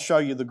that I want to show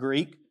you the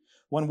Greek.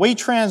 When we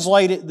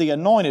translate it, the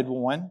anointed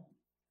one,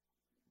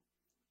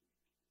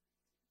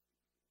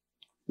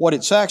 what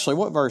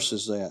verse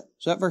is that?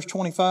 Is that verse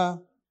 25?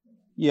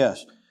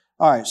 Yes.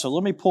 All right, so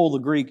let me pull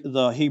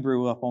the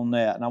Hebrew up on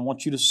that, and I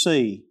want you to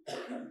see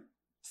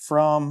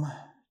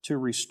to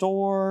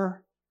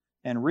restore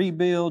and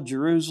rebuild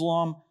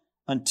Jerusalem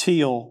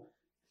until,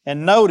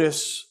 and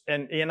notice,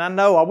 and I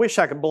know I wish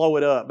I could blow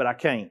it up, but I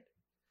can't.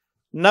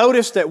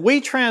 Notice that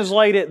we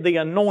translate it the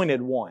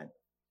anointed one.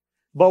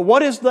 But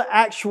what is the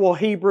actual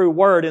Hebrew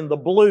word in the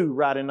blue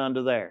right in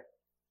under there?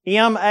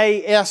 M-A-S-I-A-H.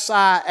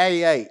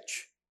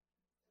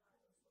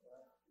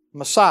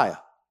 Messiah.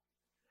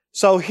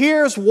 So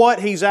here's what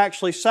he's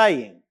actually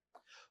saying.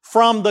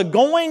 From the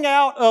going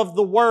out of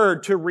the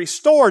word to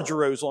restore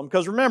Jerusalem,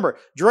 because remember,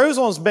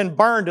 Jerusalem's been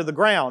burned to the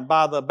ground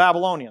by the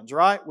Babylonians,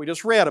 right? We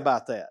just read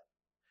about that.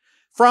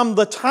 From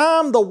the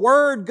time the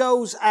word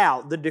goes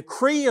out, the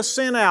decree is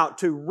sent out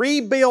to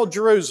rebuild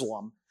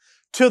Jerusalem,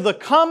 to the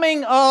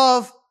coming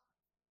of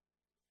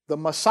the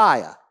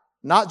Messiah,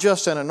 not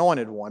just an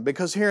anointed one,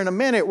 because here in a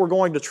minute we're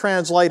going to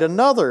translate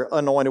another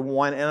anointed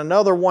one and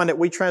another one that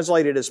we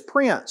translated as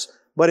prince,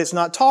 but it's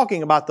not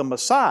talking about the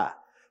Messiah.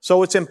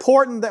 So it's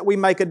important that we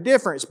make a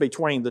difference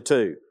between the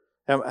two.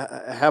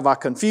 Have I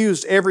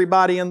confused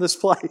everybody in this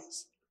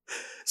place?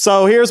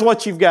 So here's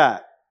what you've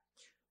got.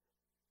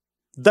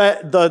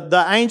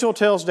 The angel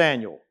tells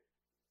Daniel,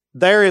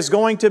 there is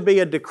going to be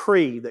a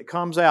decree that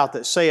comes out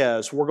that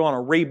says we're going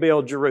to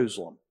rebuild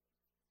Jerusalem.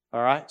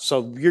 All right?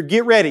 So you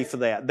get ready for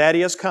that. That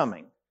is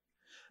coming.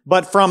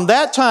 But from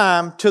that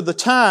time to the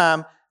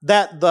time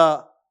that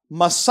the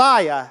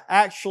Messiah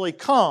actually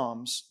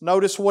comes,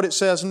 notice what it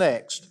says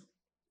next.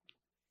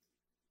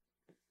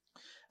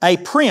 A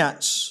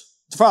prince,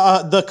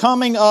 the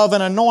coming of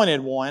an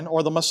anointed one,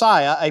 or the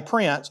Messiah, a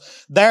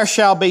prince, there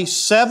shall be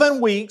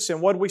 7 weeks,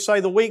 and what did we say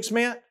the weeks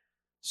meant?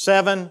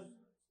 Seven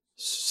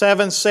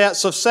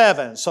sets of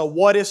 7. So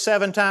what is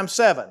 7 times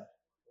 7?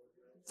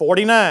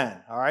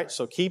 49. All right,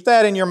 so keep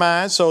that in your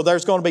mind. So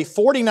there's going to be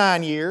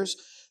 49 years.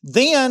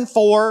 Then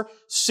for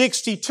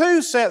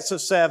 62 sets of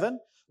 7,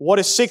 what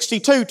is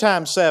 62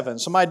 times 7?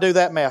 Somebody do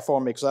that math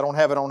for me because I don't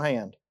have it on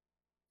hand.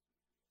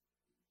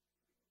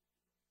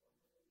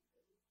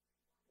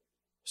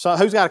 So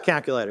who's got a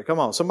calculator? Come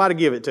on, somebody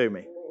give it to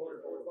me.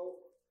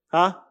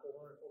 Huh?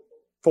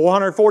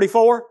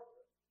 444?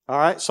 All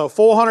right, so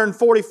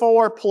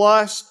 444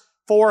 plus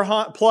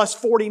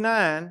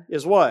 49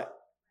 is what?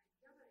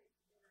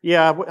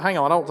 Yeah, hang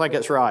on, I don't think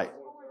that's right.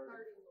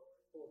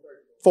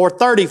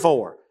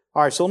 434.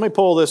 All right, so let me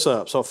pull this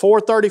up. So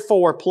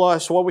 434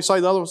 plus, what we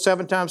say the other one,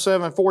 7 times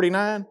 7,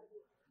 49,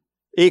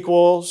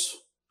 equals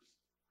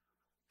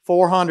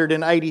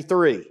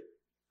 483.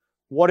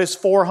 What is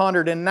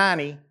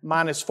 490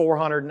 minus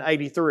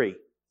 483?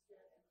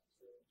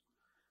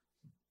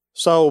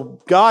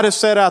 So God has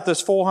set out this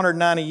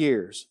 490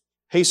 years.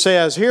 He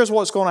says, here's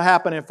what's going to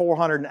happen in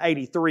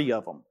 483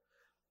 of them.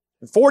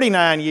 In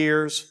 49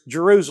 years,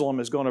 Jerusalem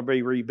is going to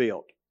be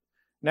rebuilt.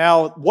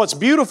 Now, what's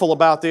beautiful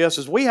about this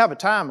is we have a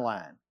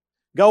timeline.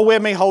 Go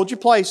with me, hold your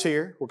place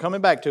here. We're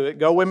coming back to it.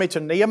 Go with me to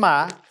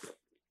Nehemiah.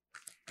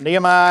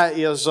 Nehemiah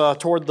is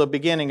toward the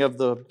beginning of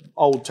the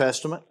Old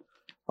Testament.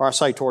 Or I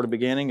say toward the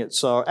beginning.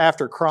 It's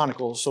after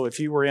Chronicles. So if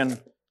you were in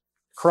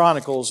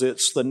Chronicles,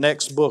 it's the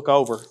next book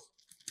over.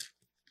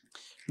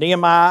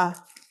 Nehemiah.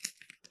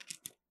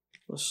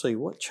 Let's see,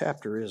 what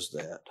chapter is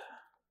that?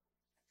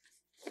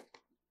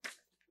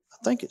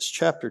 I think it's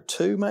chapter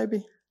 2,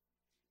 maybe.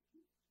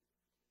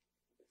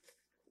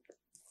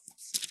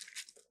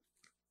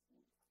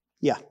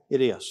 Yeah, it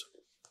is.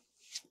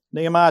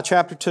 Nehemiah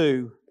chapter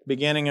 2,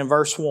 beginning in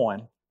verse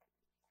 1.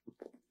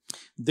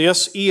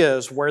 This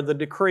is where the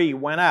decree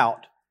went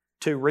out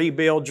to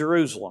rebuild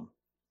Jerusalem.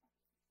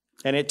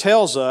 And it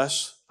tells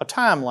us a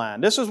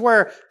timeline. This is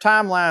where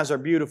timelines are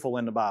beautiful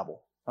in the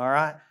Bible. All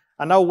right?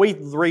 I know we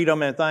read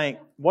them and think,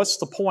 what's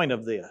the point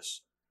of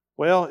this?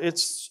 Well,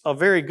 it's a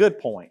very good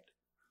point.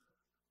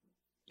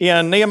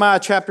 In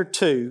Nehemiah chapter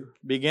 2,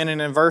 beginning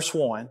in verse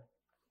 1,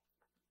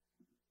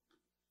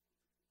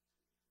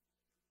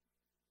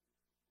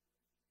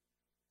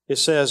 it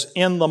says,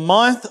 in the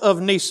month of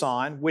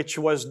Nisan, which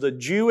was the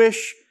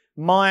Jewish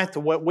month,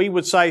 what we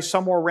would say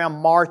somewhere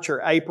around March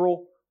or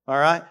April, all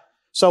right?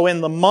 So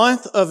in the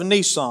month of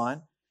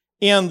Nisan,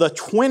 in the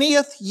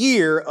 20th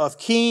year of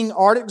King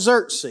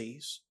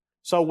Artaxerxes,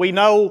 so we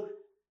know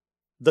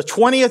the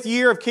 20th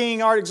year of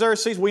King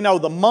Artaxerxes. We know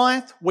the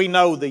month, we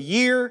know the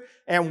year,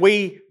 and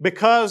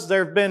because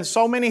there have been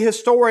so many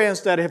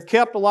historians that have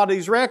kept a lot of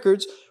these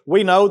records,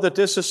 we know that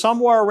this is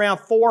somewhere around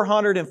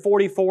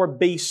 444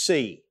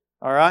 BC.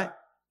 All right?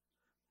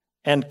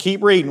 And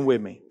keep reading with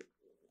me.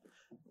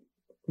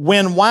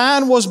 When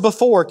wine was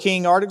before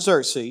King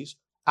Artaxerxes,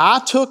 I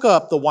took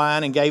up the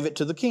wine and gave it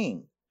to the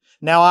king.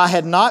 Now I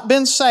had not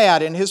been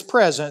sad in his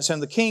presence,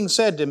 and the king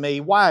said to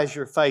me, Why is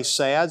your face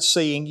sad,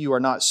 seeing you are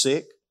not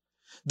sick?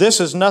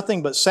 This is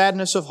nothing but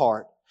sadness of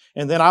heart.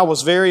 And then I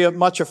was very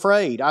much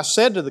afraid. I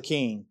said to the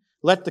king,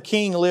 Let the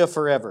king live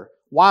forever.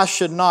 Why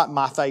should not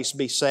my face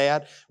be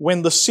sad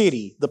when the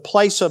city, the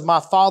place of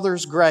my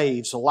father's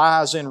graves,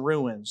 lies in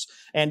ruins,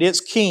 and its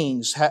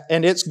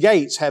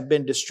gates have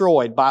been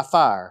destroyed by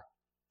fire?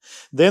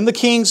 Then the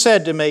king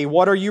said to me,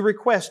 What are you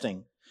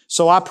requesting?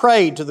 So I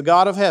prayed to the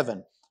God of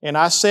heaven, and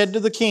I said to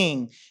the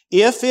king,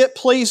 If it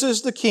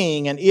pleases the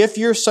king, and if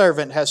your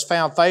servant has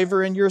found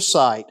favor in your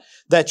sight,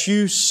 that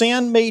you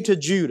send me to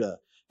Judah,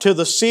 to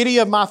the city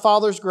of my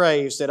father's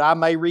graves, that I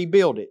may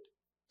rebuild it.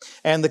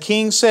 And the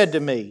king said to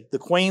me, the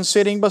queen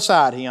sitting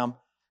beside him,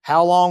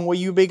 How long will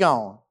you be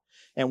gone?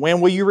 And when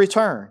will you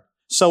return?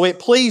 So it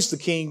pleased the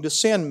king to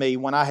send me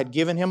when I had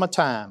given him a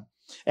time.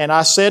 And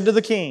I said to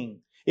the king,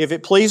 If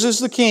it pleases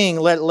the king,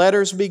 let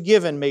letters be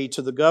given me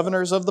to the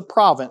governors of the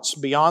province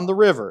beyond the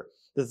river,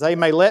 that they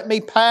may let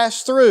me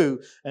pass through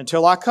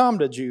until I come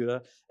to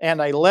Judah,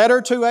 and a letter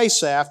to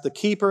Asaph, the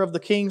keeper of the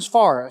king's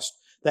forest,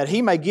 that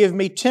he may give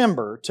me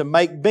timber to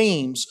make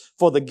beams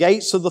for the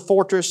gates of the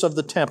fortress of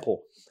the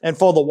temple, and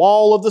for the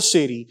wall of the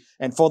city,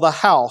 and for the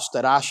house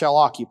that I shall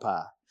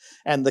occupy.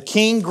 And the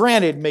king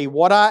granted me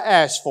what I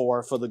asked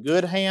for the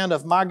good hand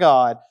of my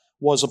God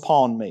was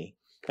upon me.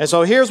 And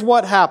so here's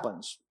what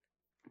happens.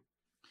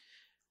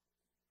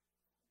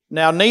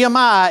 Now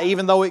Nehemiah,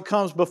 even though it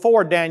comes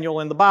before Daniel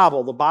in the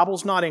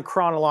Bible's not in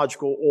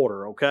chronological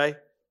order, okay?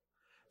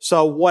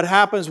 So what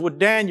happens with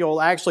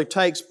Daniel actually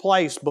takes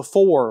place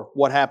before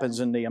what happens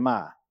in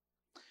Nehemiah.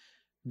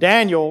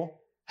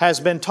 Daniel has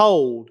been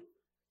told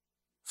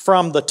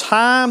from the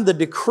time the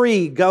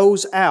decree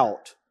goes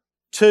out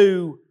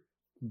to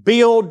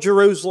build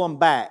Jerusalem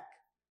back,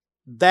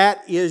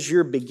 that is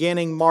your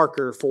beginning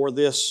marker for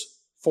this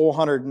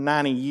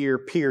 490-year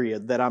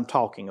period that I'm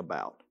talking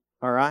about.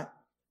 All right?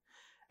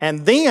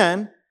 And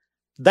then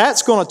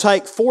that's going to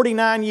take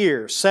 49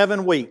 years,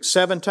 7 weeks,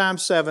 7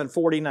 times 7,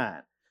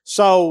 49.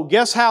 So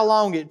guess how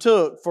long it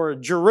took for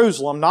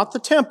Jerusalem, not the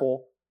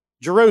temple,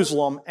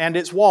 Jerusalem and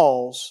its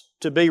walls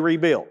to be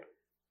rebuilt?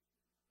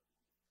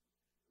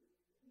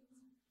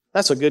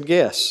 That's a good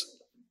guess.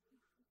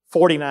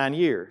 49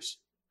 years.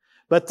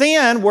 But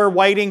then we're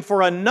waiting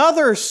for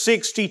another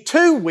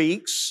 62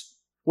 weeks,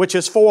 which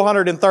is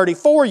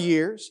 434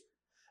 years,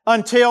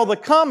 until the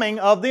coming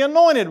of the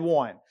Anointed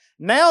One.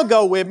 Now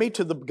go with me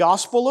to the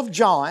Gospel of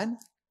John.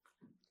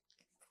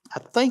 I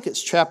think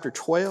it's chapter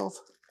 12.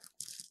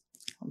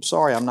 I'm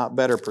sorry I'm not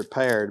better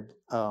prepared.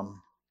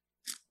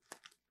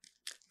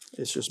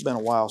 It's just been a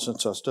while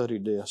since I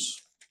studied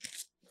this.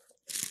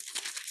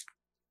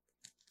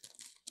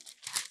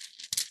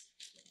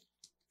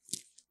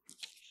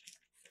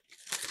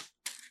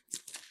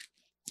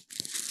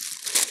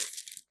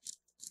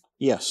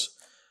 Yes.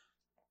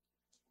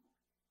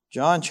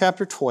 John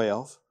chapter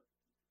 12.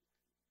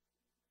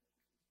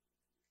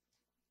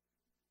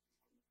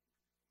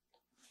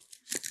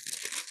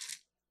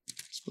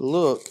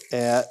 Look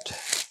at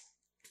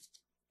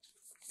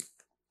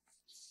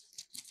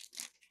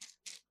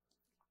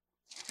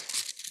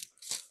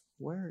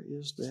where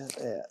is that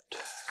at?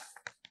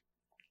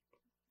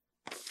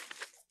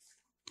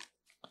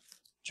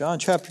 John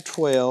chapter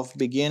 12,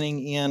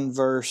 beginning in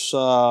verse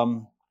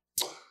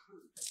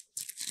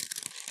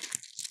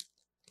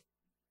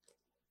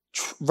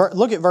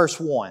look at verse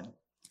 1.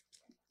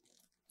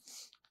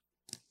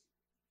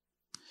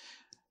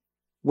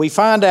 We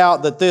find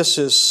out that this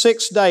is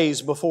 6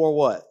 days before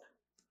what?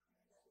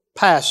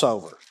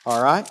 Passover.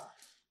 All right?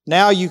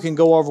 Now you can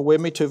go over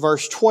with me to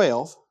verse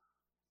 12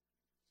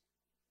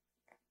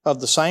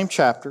 of the same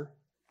chapter.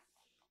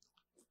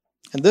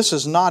 And this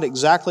is not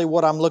exactly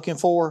what I'm looking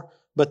for,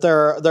 but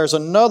there's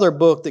another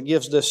book that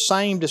gives this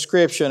same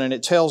description, and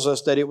it tells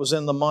us that it was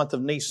in the month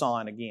of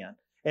Nisan again.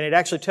 And it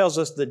actually tells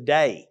us the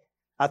day.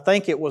 I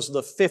think it was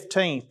the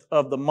 15th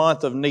of the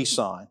month of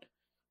Nisan.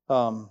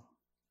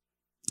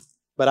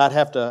 But I'd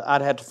have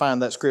to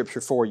find that scripture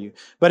for you.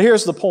 But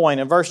here's the point.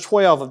 In verse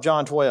 12 of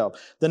John 12,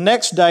 the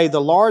next day the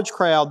large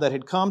crowd that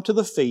had come to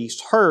the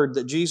feast heard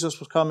that Jesus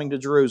was coming to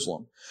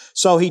Jerusalem.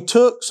 So they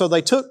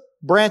took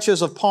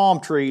branches of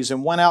palm trees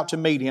and went out to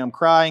meet Him,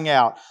 crying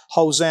out,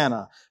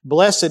 Hosanna!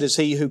 Blessed is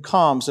He who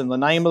comes in the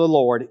name of the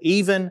Lord,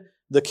 even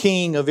the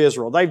King of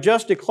Israel. They've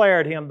just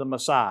declared Him the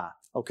Messiah.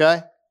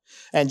 Okay?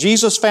 And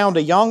Jesus found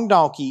a young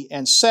donkey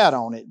and sat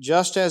on it,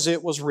 just as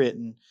it was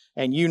written.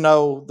 And you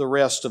know the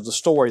rest of the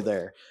story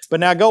there. But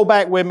now go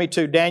back with me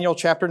to Daniel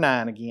chapter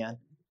 9 again.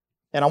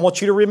 And I want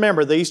you to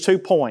remember these 2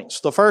 points.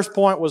 The first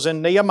point was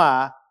in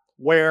Nehemiah,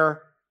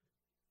 where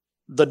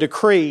the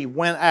decree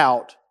went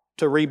out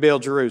to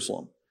rebuild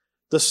Jerusalem.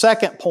 The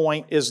second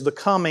point is the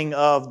coming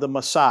of the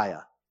Messiah.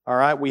 All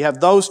right, we have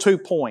those 2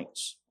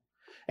 points.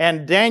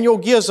 And Daniel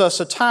gives us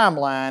a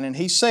timeline, and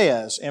he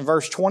says in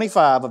verse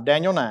 25 of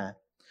Daniel 9,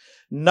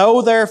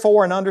 "Know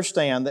therefore and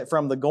understand that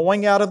from the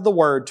going out of the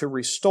word to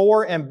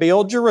restore and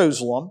build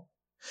Jerusalem,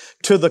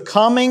 to the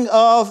coming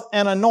of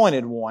an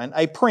anointed one,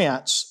 a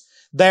prince,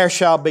 there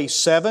shall be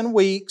 7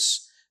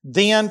 weeks.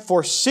 Then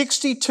for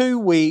 62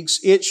 weeks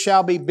it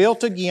shall be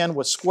built again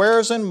with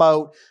squares and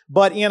moat,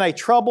 but in a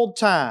troubled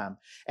time.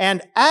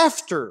 And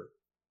after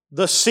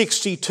the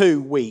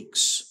 62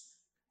 weeks,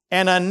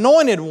 an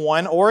anointed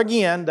one," or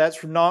again,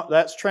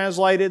 that's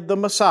translated the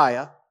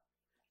Messiah.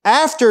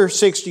 After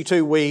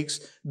 62 weeks,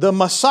 the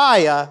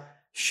Messiah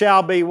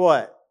shall be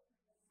what?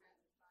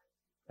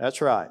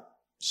 That's right.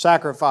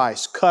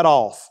 Sacrifice, cut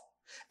off.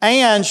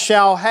 And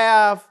shall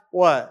have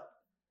what?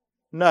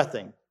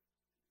 Nothing.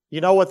 You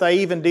know what they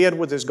even did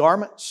with His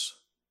garments?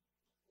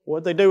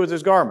 What did they do with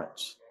His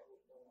garments?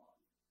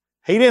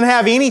 He didn't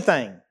have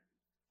anything.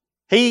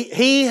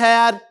 He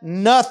had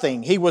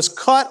nothing. He was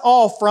cut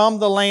off from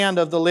the land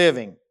of the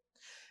living.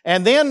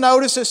 And then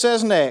notice it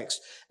says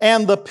next,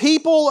 "And the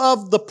people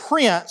of the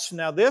prince,"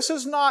 now this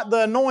is not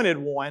the anointed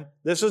one,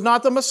 this is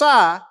not the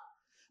Messiah,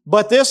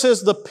 but this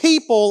is the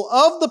people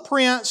of the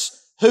prince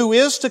who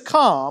is to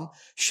come,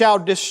 "shall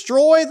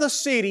destroy the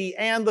city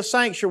and the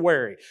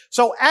sanctuary."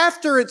 So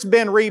after it's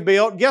been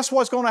rebuilt, guess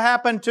what's going to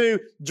happen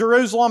to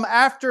Jerusalem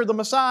after the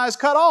Messiah is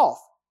cut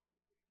off?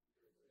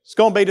 It's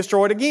going to be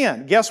destroyed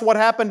again. Guess what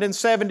happened in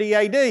 70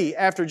 AD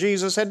after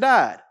Jesus had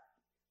died?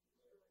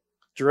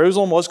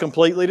 Jerusalem was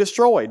completely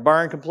destroyed,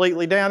 burned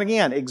completely down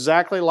again,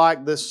 exactly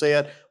like this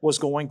said was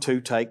going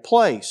to take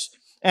place.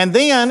 And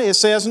then it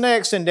says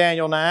next in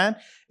Daniel 9,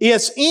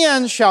 "Its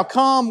end shall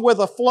come with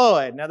a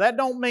flood." Now that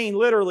don't mean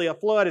literally a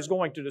flood is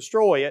going to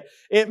destroy it.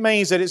 It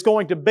means that it's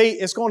going to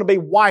be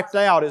wiped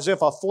out as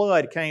if a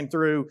flood came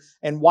through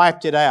and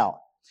wiped it out.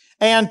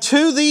 "And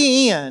to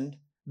the end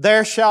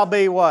there shall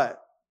be" what?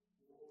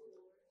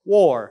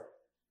 War.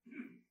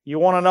 You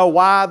want to know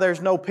why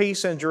there's no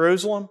peace in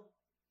Jerusalem?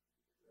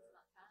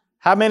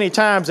 How many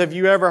times have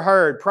you ever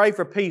heard, "Pray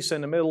for peace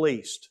in the Middle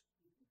East"?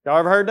 Y'all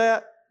ever heard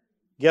that?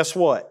 Guess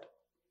what?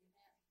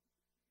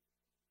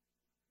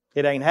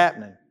 It ain't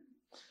happening.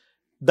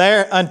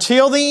 There,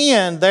 until the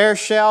end, there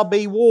shall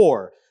be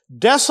war.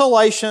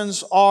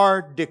 Desolations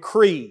are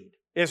decreed.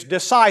 It's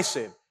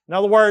decisive. In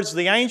other words,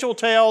 the angel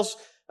tells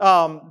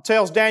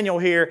Daniel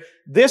here,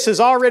 this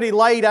is already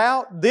laid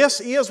out. This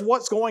is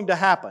what's going to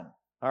happen.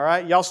 All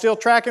right? Y'all still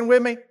tracking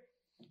with me?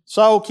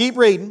 So keep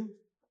reading.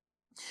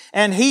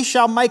 "And he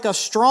shall make a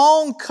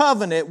strong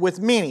covenant with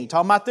many."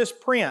 Talking about this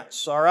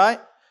prince, all right?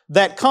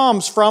 That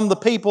comes from the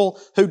people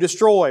who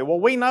destroy. Well,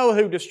 we know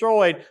who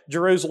destroyed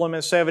Jerusalem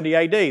in 70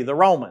 AD, the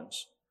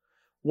Romans.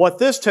 What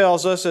this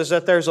tells us is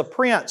that there's a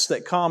prince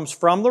that comes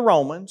from the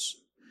Romans,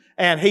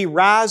 and he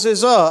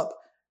rises up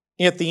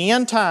at the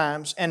end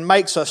times and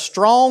makes a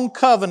strong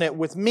covenant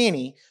with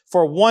many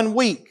for 1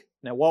 week.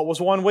 Now, what was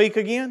 1 week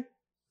again?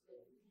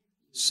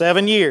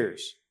 7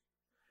 years.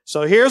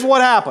 So here's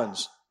what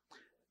happens.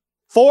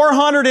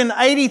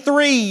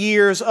 483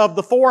 years of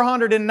the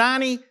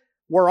 490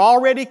 were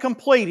already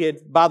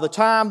completed by the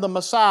time the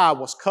Messiah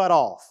was cut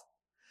off.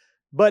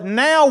 But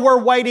now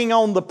we're waiting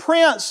on the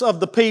prince of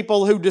the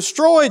people who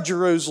destroyed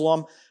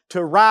Jerusalem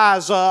to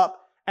rise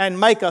up and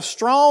make a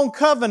strong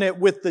covenant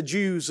with the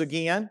Jews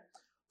again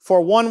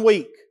for 1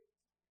 week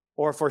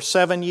or for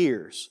 7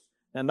 years.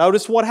 Now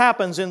notice what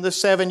happens in this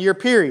 7-year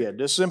period.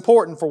 This is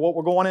important for what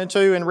we're going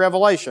into in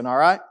Revelation, all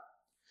right?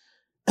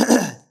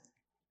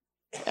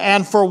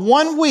 "And for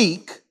 1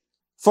 week,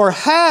 for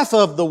half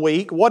of the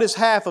week," what is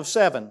half of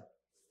 7?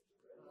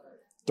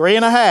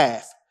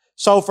 3.5.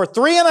 "So for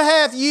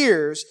 3.5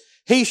 years,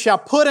 he shall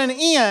put an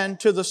end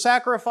to the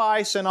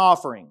sacrifice and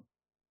offering."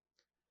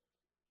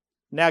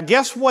 Now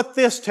guess what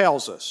this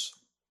tells us?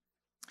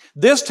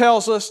 This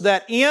tells us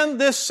that in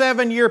this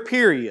 7-year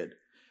period,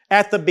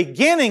 at the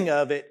beginning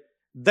of it,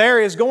 there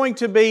is going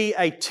to be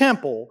a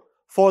temple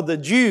for the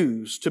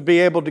Jews to be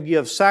able to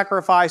give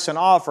sacrifice and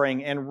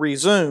offering and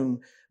resume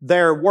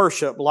their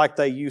worship like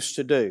they used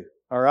to do.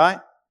 All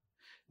right?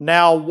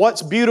 Now,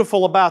 what's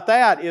beautiful about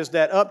that is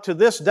that up to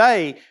this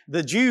day,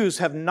 the Jews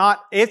have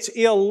not, it's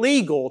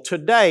illegal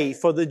today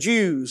for the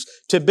Jews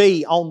to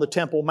be on the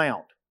Temple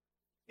Mount.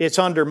 It's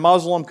under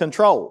Muslim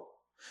control.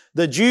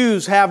 The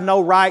Jews have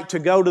no right to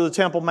go to the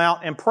Temple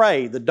Mount and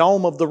pray. The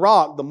Dome of the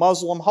Rock, the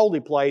Muslim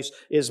holy place,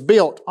 is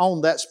built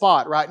on that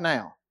spot right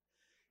now.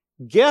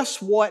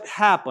 Guess what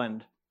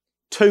happened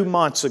 2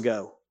 months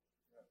ago?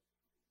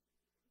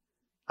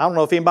 I don't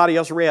know if anybody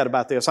else read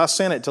about this. I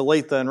sent it to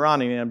Letha and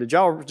Ronnie and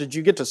them. Did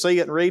you get to see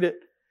it and read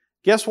it?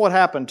 Guess what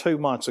happened 2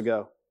 months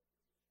ago?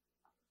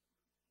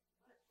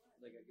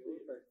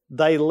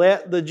 They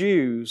let the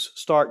Jews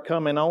start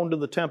coming onto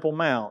the Temple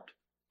Mount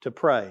to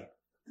pray.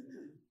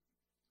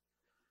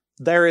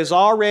 There is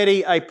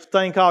already a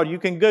thing called, you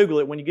can Google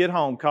it when you get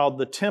home, called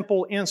the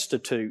Temple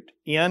Institute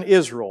in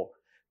Israel.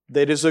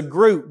 that is a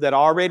group that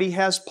already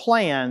has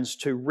plans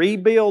to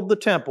rebuild the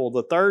temple,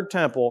 the third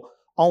temple,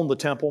 on the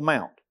Temple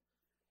Mount.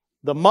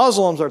 The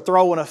Muslims are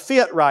throwing a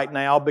fit right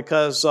now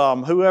because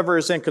whoever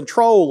is in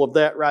control of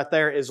that right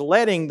there is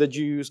letting the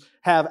Jews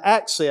have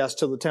access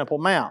to the Temple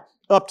Mount.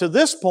 Up to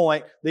this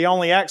point, the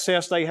only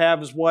access they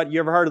have is what? You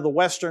ever heard of the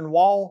Western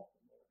Wall?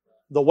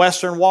 The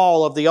Western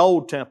Wall of the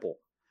old temple.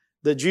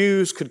 The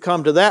Jews could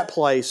come to that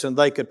place and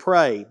they could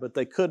pray, but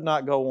they could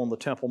not go on the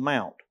Temple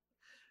Mount.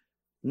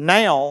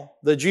 Now,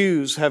 the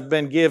Jews have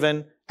been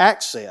given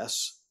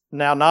access.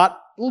 Now, not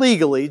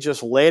legally,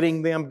 just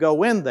letting them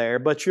go in there,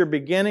 but you're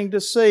beginning to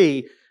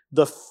see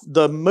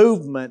the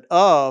movement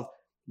of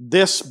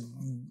this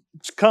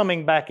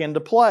coming back into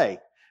play.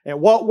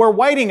 And what we're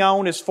waiting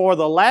on is for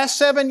the last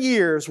 7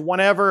 years,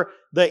 whenever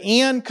the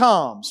end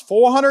comes.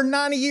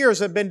 490 years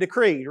have been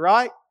decreed,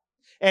 right?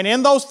 And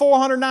in those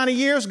 490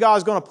 years,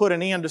 God's going to put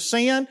an end to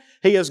sin.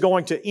 He is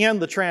going to end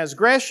the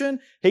transgression.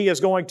 He is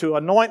going to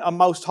anoint a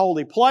most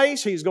holy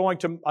place. He's going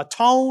to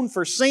atone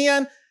for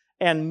sin.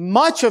 And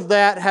much of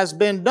that has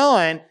been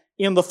done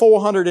in the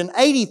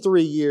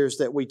 483 years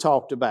that we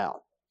talked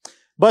about.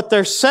 But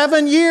there's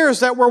 7 years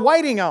that we're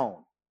waiting on.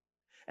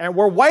 And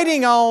we're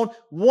waiting on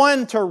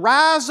one to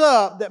rise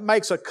up that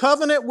makes a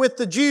covenant with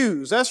the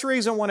Jews. That's the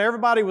reason when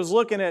everybody was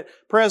looking at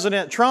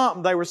President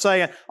Trump, they were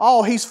saying,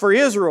 oh, he's for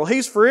Israel,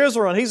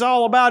 and he's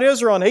all about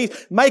Israel, and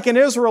he's making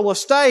Israel a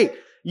state.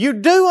 You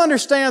do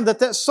understand that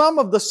that's some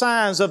of the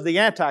signs of the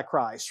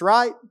Antichrist,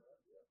 right?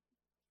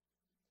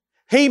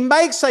 He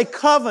makes a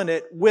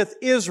covenant with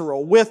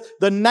Israel, with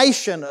the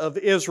nation of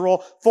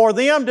Israel, for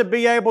them to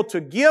be able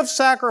to give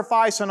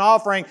sacrifice and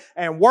offering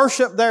and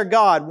worship their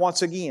God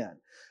once again.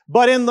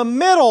 But in the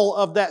middle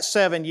of that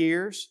 7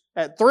 years,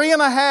 at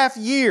 3.5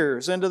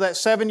 years into that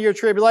 7-year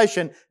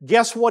tribulation,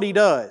 guess what He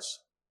does?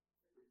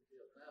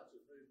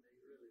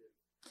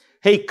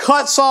 He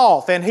cuts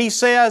off and He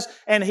says,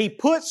 and He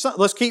puts,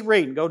 let's keep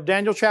reading. Go to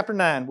Daniel chapter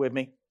 9 with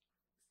me.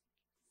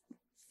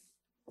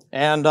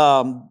 And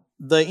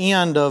the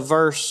end of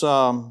verse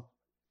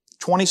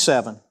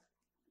 27.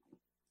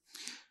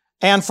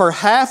 And for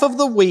half of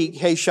the week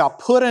He shall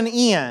put an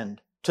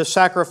end to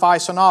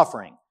sacrifice and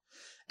offering.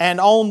 And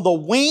on the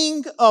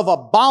wing of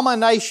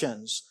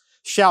abominations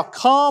shall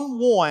come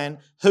one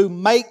who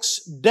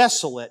makes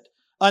desolate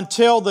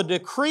until the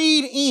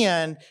decreed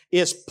end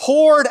is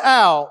poured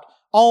out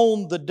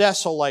on the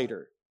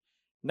desolator.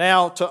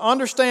 Now, to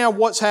understand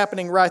what's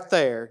happening right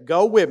there,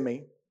 go with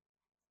me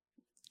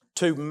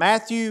to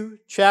Matthew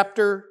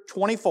chapter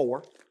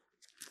 24.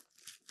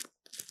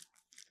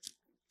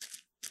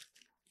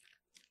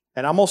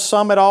 And I'm going to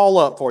sum it all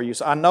up for you.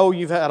 So I know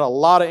you've had a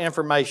lot of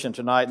information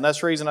tonight, and that's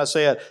the reason I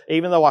said,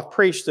 even though I've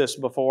preached this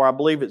before, I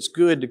believe it's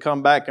good to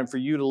come back and for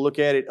you to look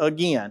at it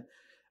again.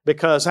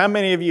 Because how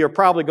many of you are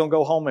probably going to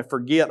go home and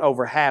forget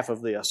over half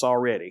of this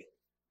already?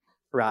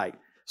 Right.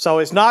 So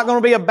it's not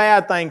going to be a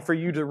bad thing for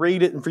you to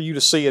read it and for you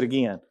to see it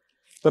again.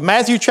 But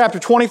Matthew chapter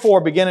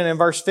 24, beginning in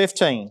verse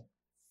 15.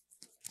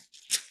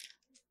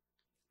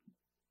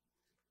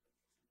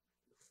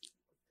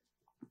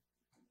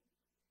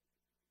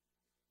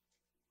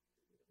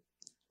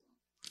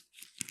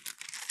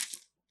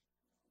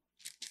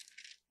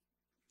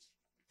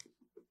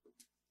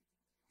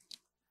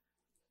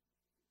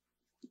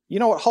 You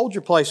know what? Hold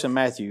your place in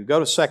Matthew.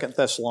 Go to 2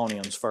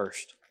 Thessalonians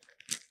first.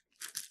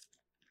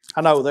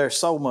 I know there's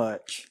so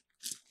much.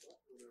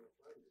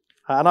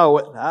 I know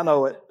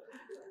it.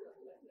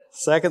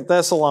 2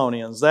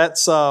 Thessalonians.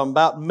 That's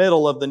about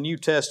middle of the New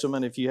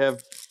Testament if you have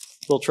a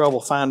little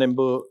trouble finding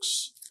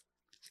books.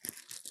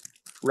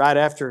 Right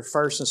after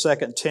 1st and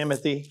 2nd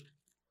Timothy.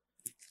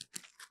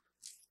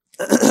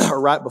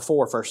 Or right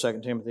before 1st,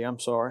 2nd Timothy, I'm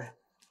sorry.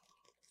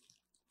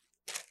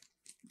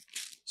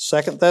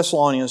 2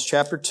 Thessalonians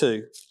chapter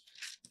 2.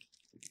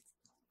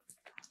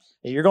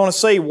 You're going to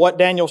see what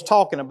Daniel's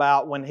talking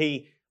about when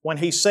he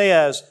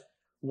says,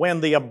 when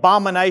the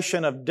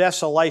abomination of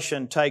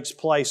desolation takes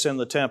place in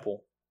the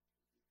temple.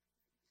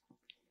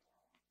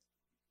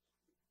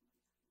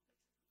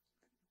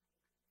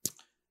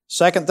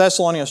 Second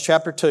Thessalonians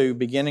chapter 2,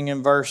 beginning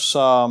in verse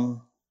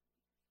 9.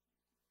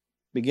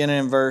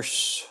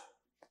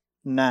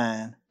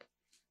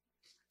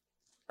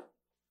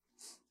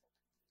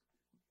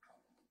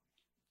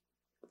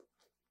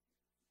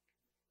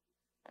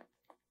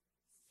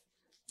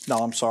 No,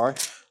 I'm sorry.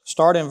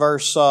 Start in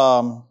verse,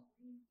 there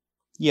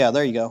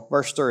you go,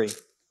 verse 3.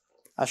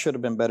 I should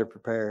have been better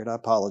prepared. I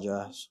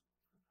apologize.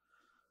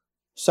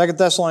 2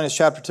 Thessalonians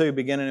chapter 2,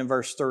 beginning in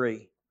verse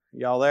 3.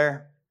 Y'all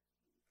there?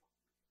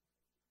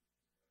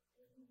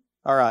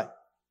 All right.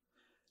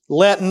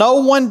 Let no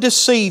one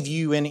deceive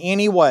you in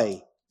any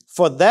way,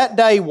 for that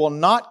day will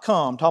not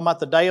come, talking about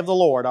the day of the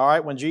Lord, all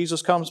right, when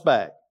Jesus comes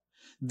back.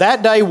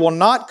 That day will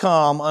not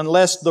come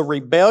unless the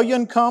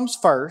rebellion comes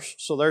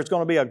first. So there's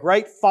going to be a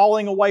great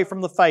falling away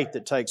from the faith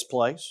that takes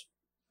place.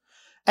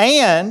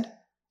 And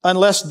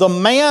unless the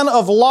man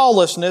of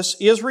lawlessness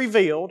is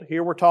revealed.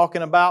 Here we're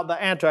talking about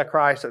the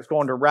Antichrist that's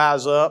going to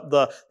rise up,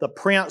 the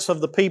prince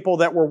of the people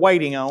that we're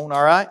waiting on,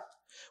 all right?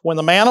 When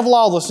the man of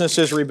lawlessness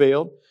is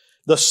revealed,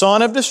 the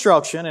son of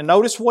destruction, and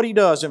notice what he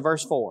does in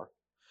verse 4,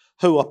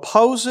 who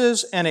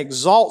opposes and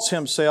exalts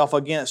himself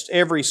against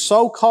every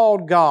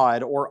so-called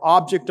God or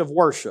object of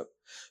worship,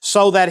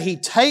 so that he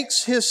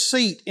takes his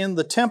seat in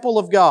the temple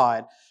of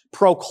God,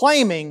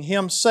 proclaiming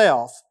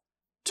himself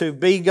to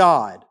be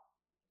God.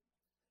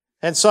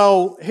 And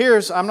so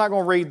I'm not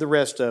going to read the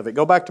rest of it.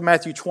 Go back to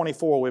Matthew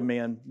 24 with me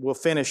and we'll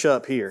finish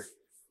up here.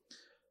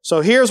 So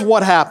here's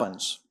what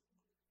happens.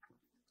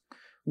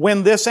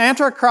 When this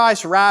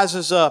Antichrist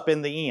rises up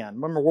in the end,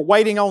 remember we're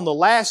waiting on the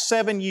last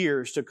 7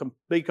 years to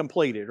be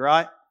completed,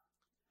 right?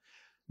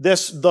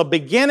 The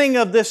beginning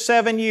of this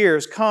 7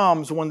 years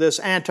comes when this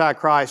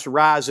Antichrist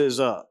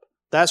rises up.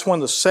 That's when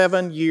the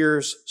 7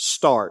 years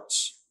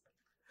starts.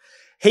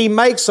 He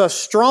makes a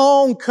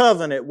strong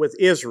covenant with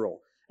Israel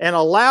and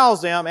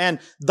allows them, and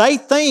they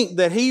think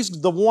that He's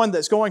the one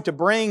that's going to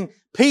bring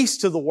peace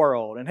to the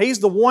world, and He's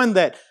the one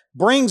that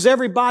brings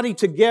everybody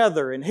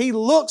together, and He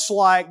looks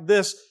like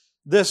this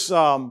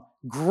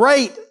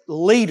great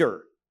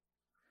leader.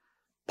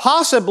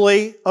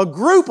 Possibly a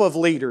group of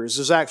leaders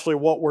is actually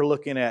what we're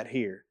looking at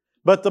here.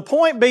 But the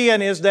point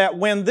being is that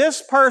when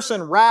this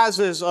person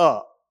rises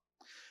up,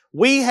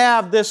 we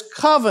have this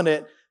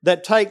covenant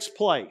that takes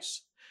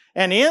place.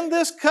 And in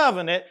this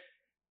covenant,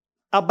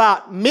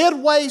 about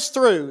midway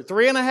through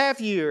 3.5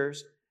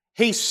 years,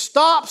 He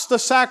stops the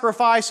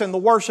sacrifice and the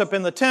worship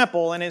in the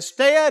temple, and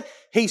instead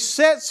He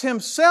sets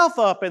Himself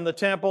up in the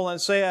temple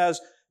and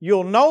says,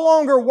 you'll no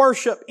longer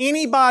worship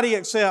anybody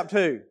except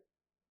who?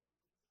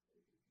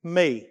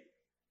 Me.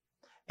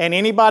 And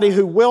anybody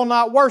who will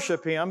not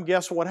worship Him,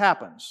 guess what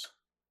happens?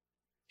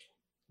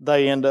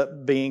 They end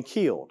up being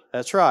killed.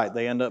 That's right,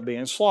 they end up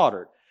being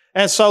slaughtered.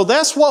 And so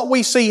that's what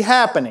we see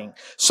happening.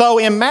 So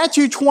in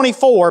Matthew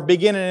 24,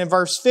 beginning in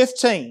verse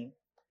 15,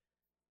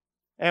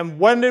 and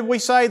when did we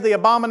say the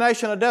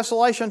abomination of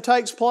desolation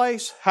takes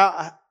place?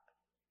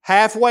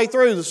 Halfway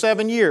through the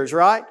 7 years,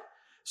 right?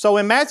 So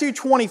in Matthew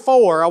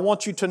 24, I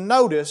want you to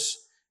notice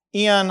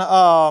in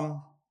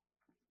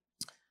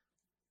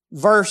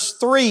verse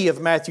 3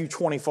 of Matthew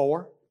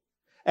 24,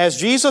 as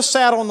Jesus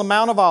sat on the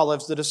Mount of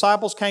Olives, the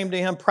disciples came to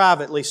Him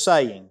privately,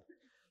 saying,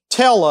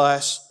 tell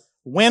us,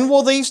 when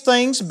will these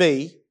things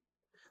be?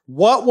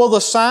 What will the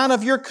sign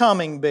of your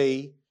coming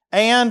be?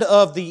 And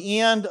of the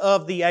end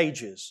of the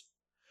ages?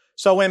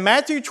 So in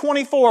Matthew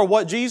 24,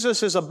 what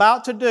Jesus is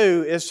about to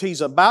do is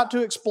He's about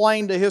to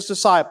explain to His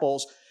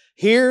disciples,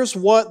 here's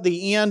what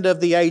the end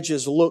of the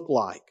ages look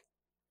like.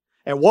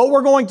 And what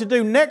we're going to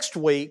do next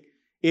week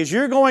is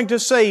you're going to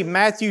see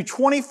Matthew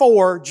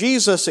 24,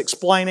 Jesus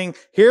explaining,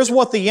 here's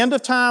what the end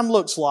of time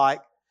looks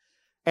like.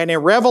 And in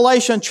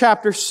Revelation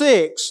chapter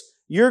 6,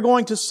 you're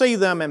going to see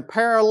them in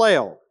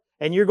parallel.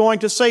 And you're going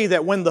to see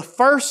that when the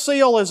first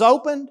seal is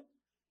opened,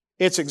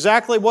 it's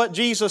exactly what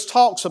Jesus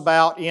talks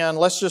about in,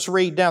 let's just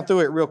read down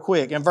through it real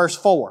quick, in verse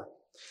 4.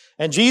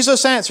 And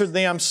Jesus answered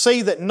them,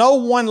 see that no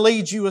one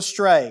leads you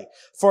astray,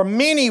 for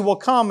many will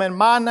come in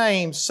my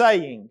name,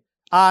 saying,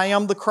 I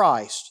am the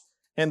Christ,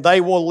 and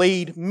they will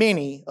lead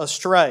many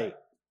astray.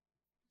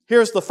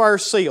 Here's the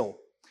first seal.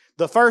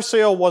 The first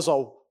seal was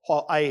a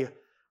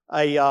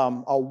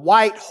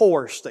white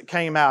horse that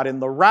came out,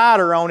 and the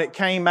rider on it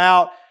came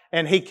out,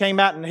 and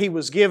he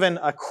was given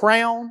a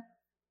crown.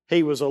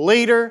 He was a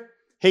leader.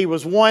 He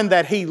was one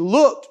that he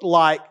looked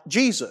like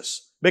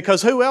Jesus,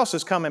 because who else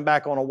is coming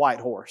back on a white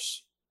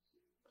horse?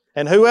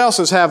 And who else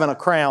is having a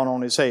crown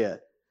on his head?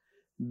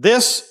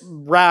 This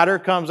rider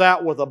comes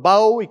out with a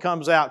bow. He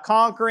comes out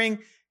conquering.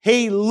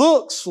 He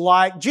looks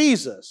like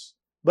Jesus.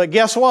 But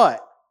guess what?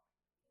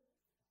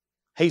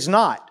 He's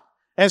not.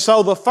 And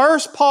so the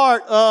first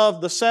part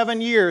of the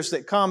 7 years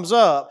that comes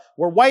up,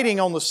 we're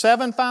waiting on the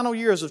 7 final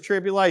years of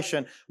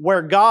tribulation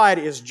where God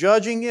is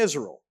judging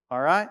Israel.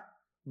 All right?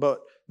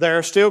 But there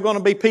are still going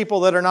to be people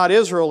that are not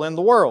Israel in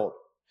the world.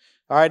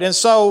 All right? And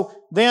so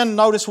then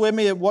notice with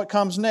me what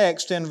comes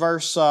next in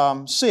verse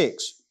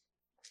 6.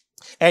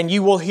 And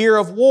you will hear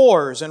of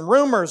wars and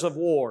rumors of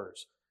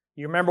wars.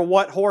 You remember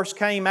what horse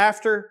came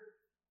after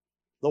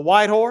the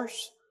white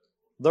horse?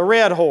 The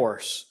red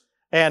horse.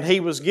 And he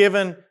was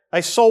given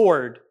a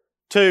sword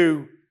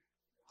to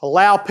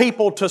allow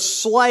people to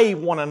slay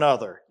one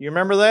another. You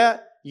remember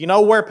that? You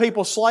know where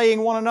people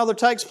slaying one another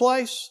takes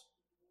place?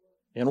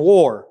 In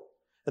war.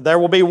 There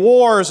will be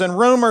wars and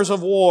rumors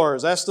of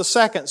wars. That's the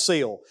second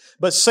seal.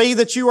 But see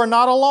that you are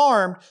not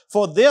alarmed,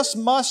 for this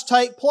must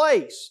take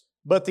place,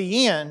 but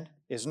the end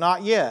is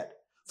not yet.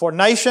 For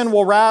nation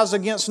will rise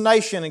against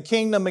nation and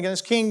kingdom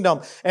against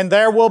kingdom, and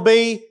there will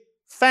be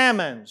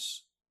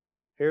famines.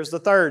 Here's the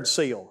third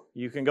seal.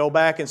 You can go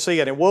back and see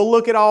it. And we'll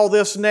look at all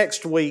this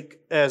next week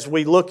as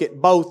we look at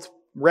both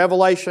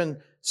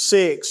Revelation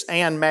 6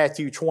 and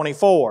Matthew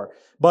 24.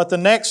 But the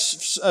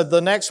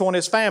next one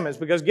is famines,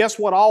 because guess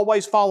what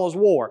always follows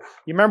war?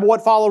 You remember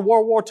what followed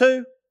World War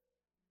II?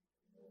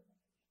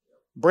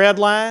 Bread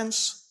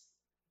lines.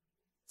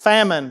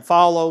 Famine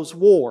follows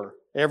war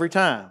every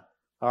time.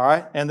 All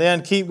right? And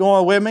then keep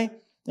going with me.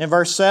 In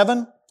verse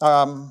 7,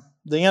 the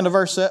end of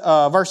verse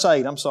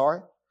 8, I'm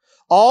sorry.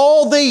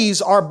 All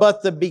these are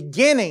but the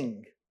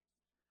beginning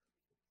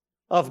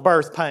of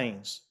birth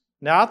pains.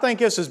 Now, I think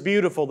this is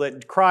beautiful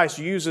that Christ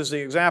uses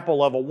the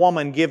example of a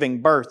woman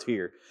giving birth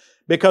here.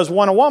 Because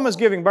when a woman's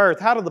giving birth,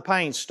 how do the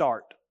pains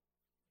start?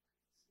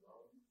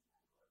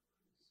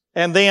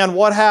 And then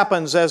what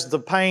happens as the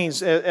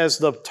pains, as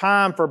the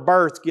time for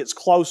birth gets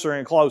closer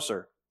and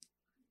closer?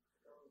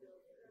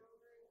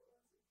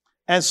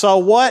 And so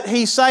what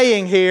He's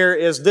saying here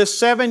is this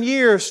 7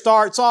 years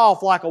starts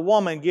off like a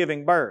woman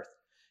giving birth.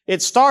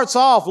 It starts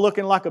off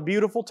looking like a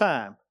beautiful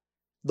time.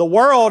 The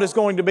world is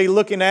going to be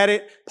looking at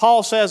it.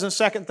 Paul says in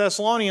 2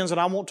 Thessalonians, and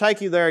I won't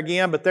take you there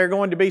again, but they're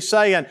going to be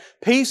saying,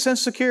 peace and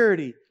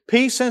security,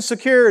 peace and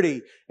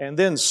security. And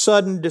then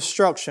sudden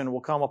destruction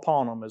will come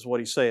upon them, is what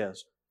he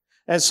says.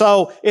 And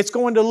so it's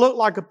going to look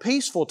like a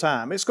peaceful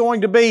time. It's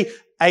going to be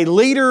a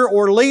leader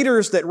or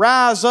leaders that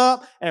rise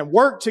up and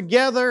work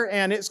together,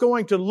 and it's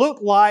going to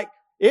look like,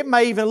 it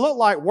may even look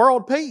like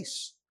world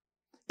peace.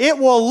 It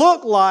will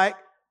look like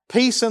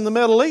peace in the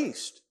Middle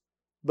East,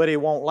 but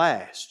it won't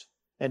last.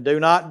 And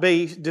do not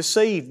be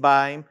deceived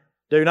by him.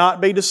 Do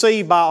not be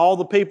deceived by all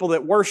the people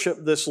that worship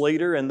this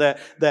leader and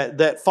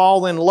that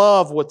fall in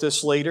love with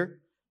this leader.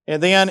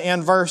 And then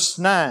in verse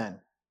 9,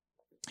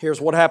 here's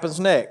what happens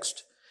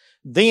next.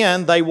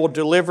 Then they will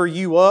deliver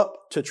you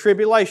up to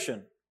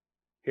tribulation.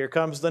 Here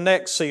comes the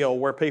next seal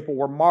where people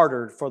were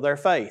martyred for their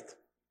faith.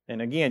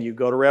 And again, you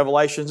go to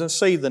Revelations and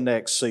see the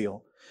next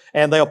seal.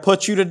 And they'll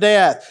put you to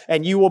death,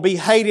 and you will be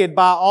hated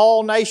by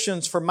all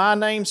nations for my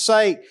name's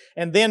sake,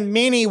 and then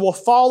many will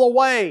fall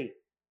away.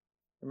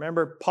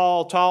 Remember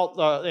Paul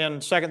taught in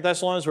 2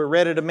 Thessalonians, we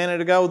read it a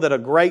minute ago, that a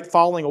great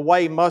falling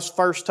away must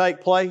first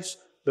take place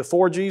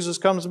before Jesus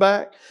comes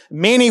back.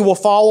 Many will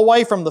fall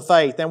away from the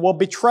faith and will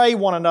betray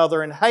one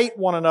another and hate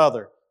one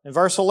another. In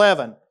verse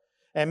 11,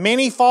 and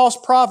many false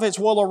prophets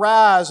will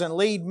arise and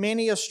lead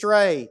many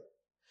astray.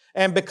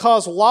 And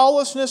because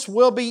lawlessness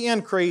will be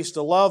increased,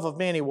 the love of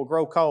many will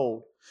grow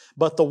cold.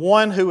 But the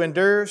one who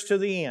endures to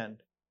the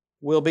end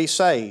will be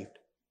saved.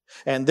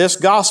 And this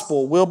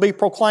gospel will be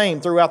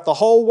proclaimed throughout the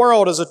whole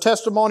world as a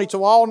testimony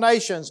to all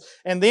nations.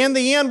 And then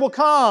the end will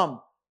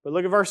come. But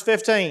look at verse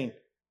 15.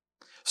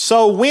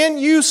 So when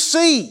you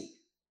see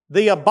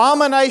the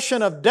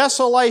abomination of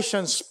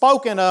desolation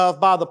spoken of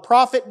by the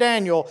prophet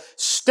Daniel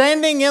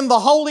standing in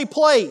the holy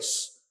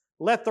place,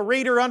 let the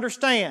reader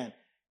understand.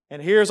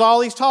 And here's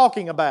all he's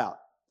talking about.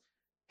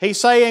 He's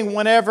saying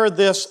whenever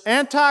this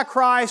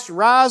Antichrist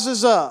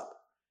rises up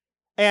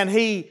and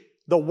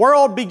the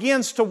world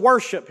begins to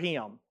worship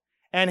him,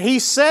 and he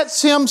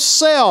sets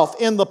himself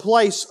in the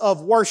place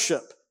of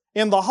worship,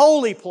 in the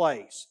holy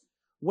place,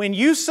 when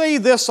you see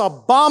this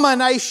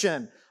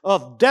abomination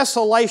of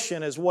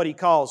desolation is what he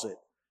calls it,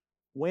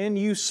 when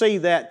you see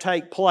that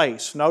take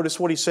place, notice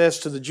what he says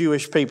to the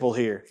Jewish people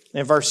here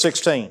in verse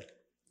 16.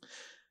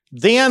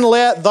 Then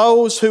let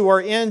those who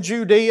are in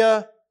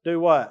Judea do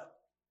what?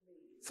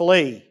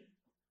 Flee.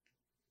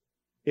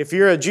 If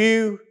you're a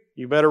Jew,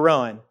 you better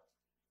run.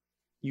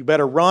 You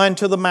better run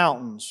to the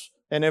mountains.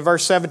 And in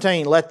verse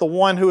 17, let the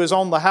one who is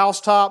on the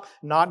housetop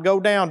not go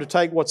down to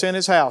take what's in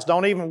his house.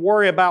 Don't even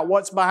worry about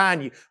what's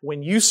behind you.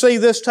 When you see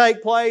this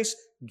take place,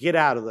 get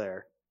out of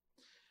there.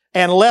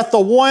 And let the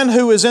one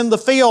who is in the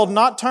field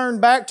not turn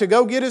back to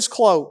go get his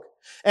cloak.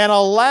 And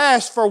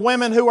alas for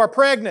women who are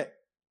pregnant.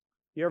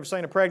 You ever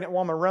seen a pregnant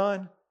woman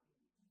run?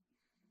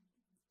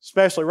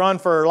 Especially run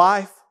for her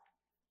life.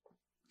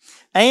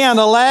 And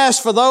alas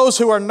for those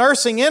who are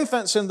nursing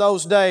infants in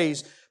those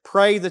days.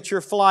 Pray that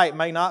your flight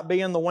may not be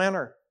in the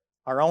winter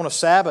or on a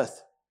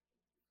Sabbath.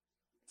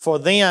 For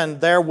then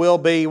there will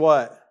be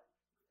what?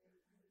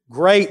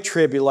 Great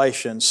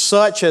tribulation,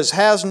 such as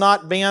has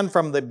not been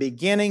from the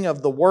beginning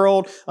of the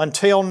world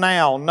until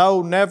now.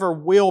 No, never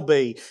will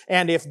be.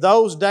 And if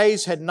those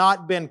days had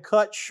not been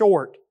cut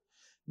short,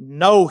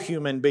 no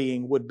human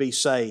being would be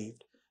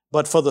saved.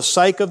 But for the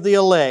sake of the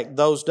elect,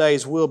 those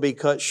days will be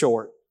cut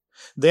short.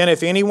 Then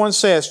if anyone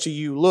says to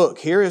you, look,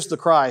 here is the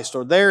Christ,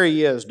 or there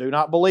He is, do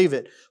not believe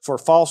it. For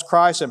false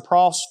Christs and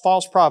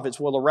false prophets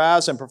will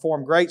arise and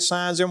perform great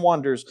signs and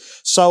wonders,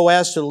 so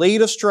as to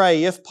lead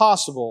astray, if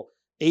possible,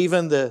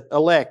 even the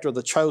elect or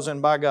the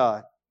chosen by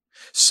God.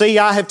 See,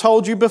 I have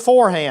told you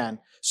beforehand.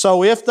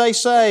 So if they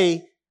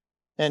say,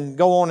 and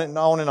go on and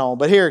on and on.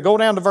 But here, go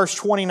down to verse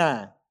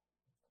 29.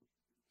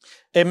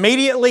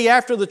 Immediately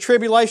after the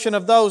tribulation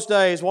of those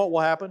days, what will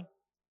happen?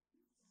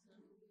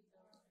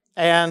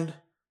 And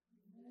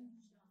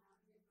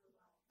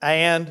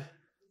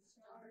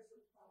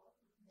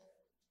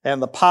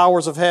the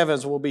powers of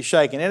heavens will be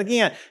shaken. And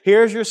again,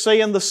 here's you're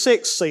seeing the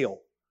sixth seal.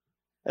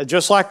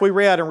 Just like we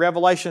read in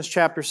Revelation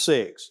chapter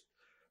 6.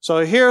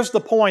 So here's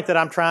the point that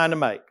I'm trying to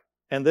make.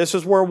 And this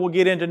is where we'll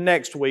get into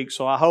next week.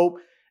 So I hope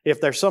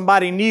if there's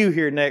somebody new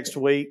here next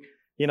week,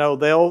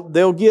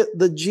 they'll get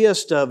the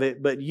gist of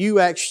it, but you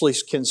actually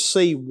can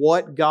see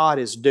what God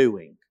is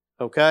doing.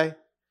 Okay?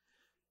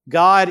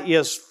 God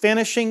is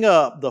finishing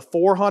up the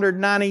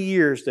 490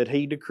 years that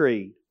He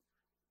decreed.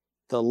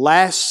 The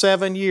last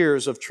 7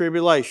 years of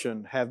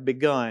tribulation have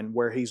begun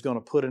where He's going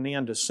to put an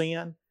end to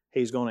sin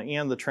He's going to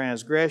end the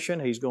transgression.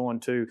 He's going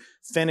to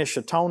finish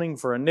atoning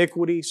for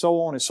iniquity,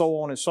 so on and so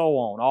on and so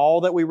on.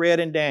 All that we read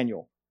in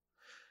Daniel.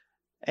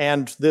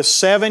 And this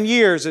 7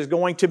 years is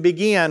going to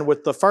begin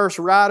with the first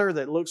rider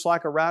that looks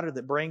like a rider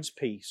that brings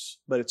peace,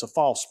 but it's a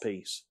false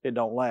peace. It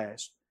don't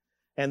last.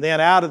 And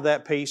then out of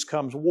that peace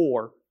comes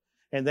war.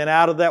 And then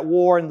out of that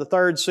war in the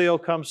third seal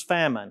comes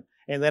famine.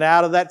 And then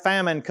out of that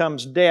famine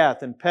comes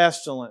death and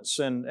pestilence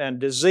and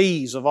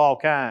disease of all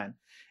kind.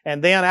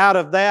 And then out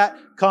of that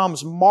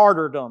comes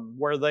martyrdom,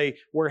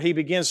 where he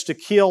begins to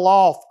kill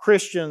off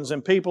Christians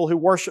and people who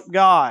worship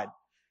God.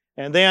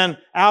 And then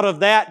out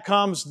of that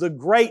comes the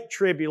great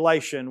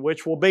tribulation,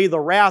 which will be the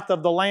wrath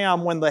of the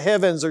Lamb when the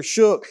heavens are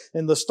shook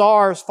and the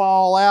stars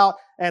fall out.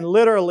 And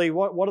literally,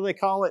 what do they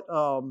call it?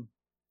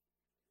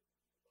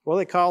 What do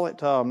they call it?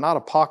 Not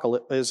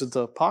apocalypse. Is it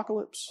the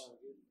apocalypse?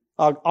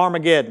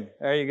 Armageddon.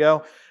 There you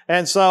go.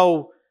 And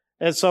so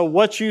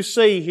what you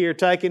see here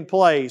taking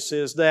place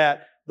is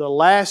that the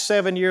last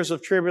 7 years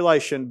of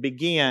tribulation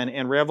begin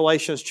in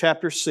Revelation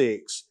chapter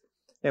 6.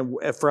 And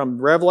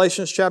from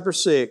Revelation chapter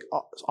 6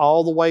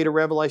 all the way to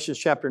Revelation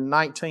chapter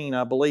 19,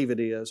 I believe it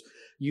is,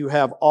 you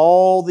have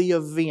all the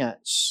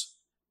events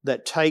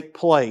that take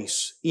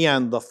place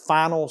in the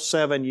final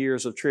 7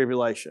 years of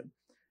tribulation.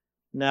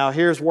 Now,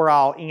 here's where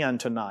I'll end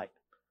tonight.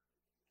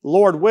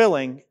 Lord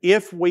willing,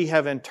 if we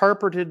have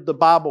interpreted the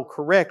Bible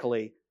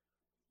correctly,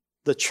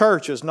 the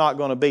church is not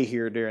going to be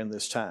here during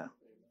this time.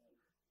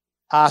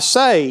 I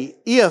say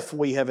if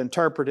we have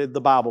interpreted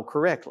the Bible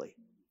correctly.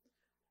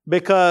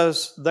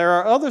 Because there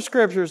are other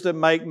scriptures that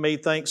make me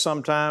think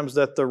sometimes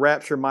that the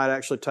rapture might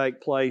actually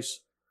take place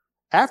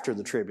after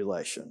the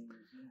tribulation.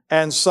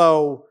 And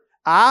so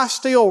I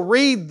still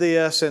read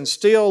this and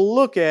still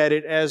look at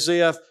it as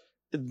if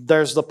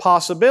there's the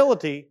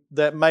possibility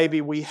that maybe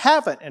we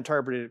haven't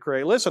interpreted it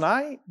correctly. Listen,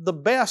 I ain't the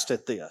best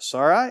at this,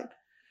 all right?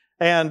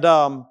 And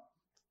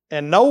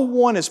no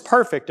one is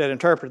perfect at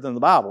interpreting the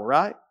Bible,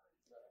 right?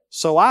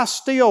 So I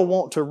still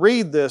want to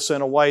read this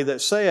in a way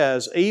that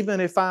says,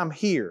 even if I'm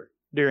here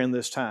during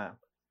this time,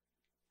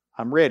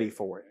 I'm ready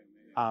for it.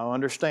 I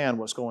understand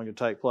what's going to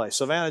take place.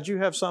 Savannah, did you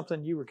have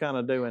something you were kind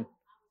of doing?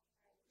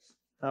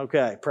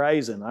 Okay,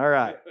 praising. All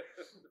right.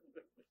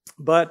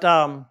 But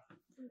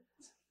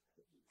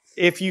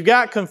if you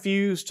got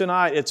confused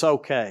tonight, it's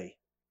okay.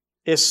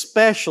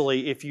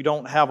 Especially if you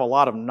don't have a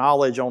lot of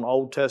knowledge on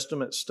Old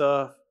Testament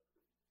stuff.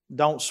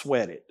 Don't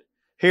sweat it.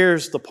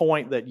 Here's the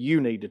point that you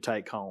need to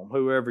take home,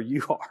 whoever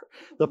you are.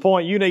 The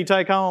point you need to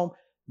take home,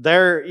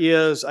 there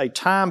is a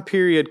time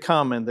period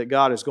coming that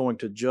God is going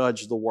to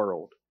judge the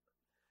world.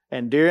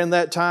 And during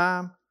that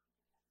time,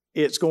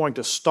 it's going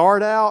to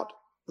start out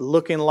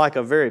looking like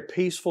a very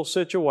peaceful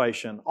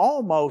situation.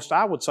 Almost,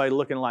 I would say,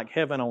 looking like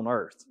heaven on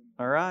earth.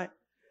 All right?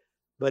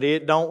 But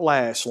it don't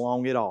last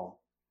long at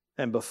all.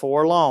 And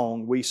before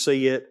long, we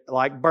see it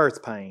like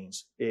birth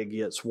pains. It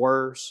gets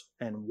worse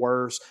and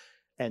worse.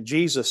 And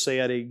Jesus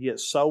said it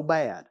gets so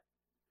bad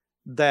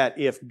that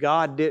if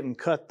God didn't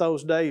cut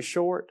those days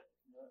short,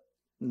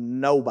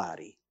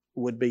 nobody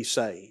would be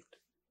saved.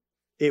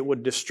 It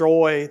would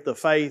destroy the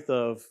faith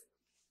of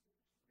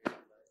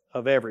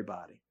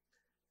everybody.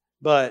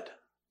 But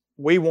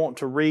we want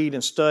to read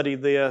and study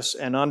this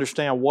and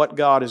understand what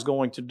God is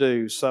going to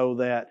do so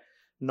that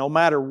no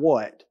matter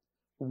what,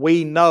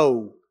 we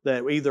know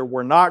that either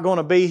we're not going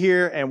to be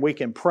here and we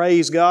can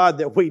praise God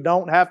that we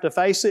don't have to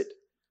face it,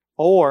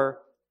 or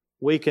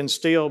we can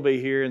still be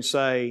here and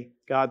say,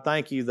 God,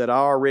 thank you that I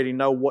already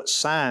know what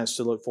signs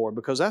to look for.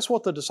 Because that's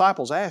what the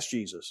disciples asked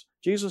Jesus.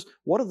 Jesus,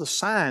 what are the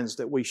signs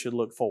that we should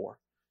look for?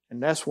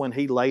 And that's when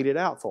He laid it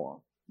out for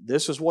them.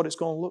 This is what it's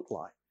going to look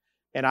like.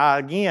 And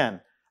I'm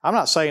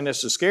not saying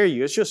this to scare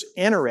you. It's just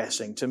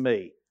interesting to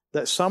me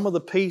that some of the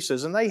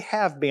pieces, and they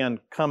have been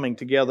coming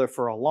together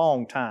for a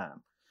long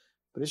time,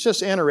 but it's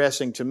just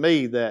interesting to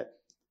me that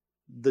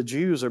the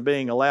Jews are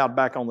being allowed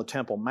back on the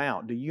Temple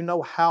Mount. Do you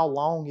know how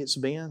long it's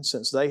been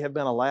since they have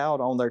been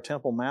allowed on their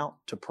Temple Mount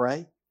to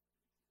pray?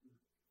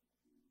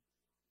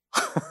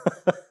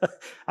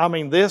 I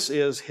mean, this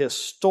is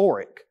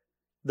historic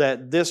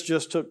that this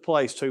just took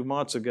place 2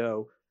 months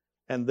ago,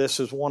 and this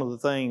is one of the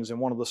things and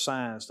one of the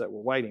signs that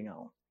we're waiting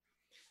on.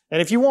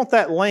 And if you want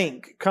that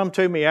link, come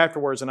to me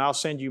afterwards and I'll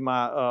send you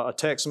a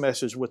text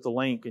message with the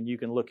link and you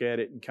can look at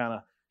it and kind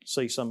of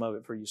see some of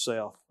it for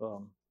yourself. I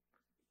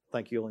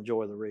think you'll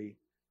enjoy the read.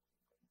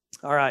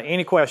 All right,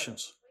 any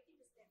questions?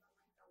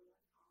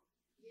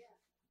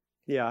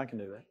 Yeah, I can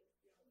do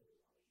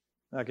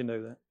that. I can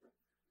do that.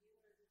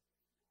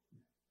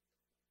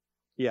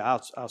 Yeah,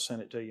 I'll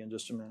send it to you in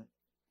just a minute.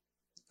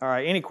 All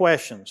right, any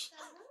questions?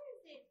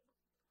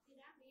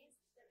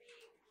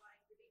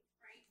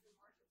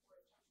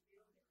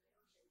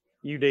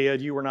 You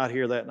did. You were not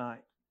here that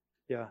night.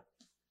 Yeah.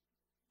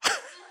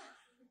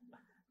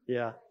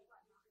 Yeah.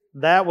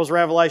 That was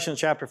Revelation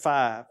chapter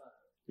 5.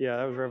 Yeah,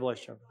 that was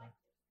Revelation chapter 5.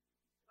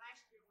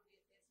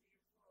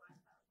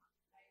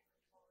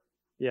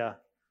 Yeah.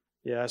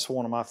 Yeah, that's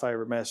one of my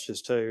favorite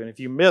messages too. And if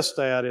you missed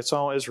that,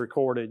 it's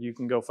recorded. You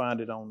can go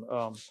find it on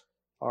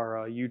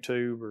our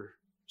YouTube or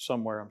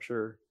somewhere, I'm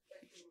sure.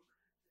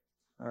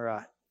 All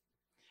right.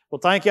 Well,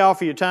 thank y'all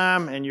for your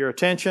time and your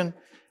attention.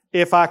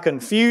 If I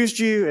confused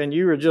you and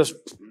you were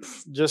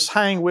just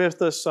hang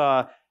with us,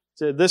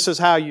 this is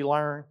how you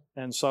learn.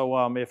 And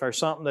so if there's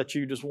something that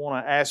you just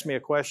want to ask me a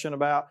question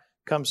about,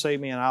 come see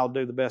me and I'll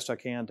do the best I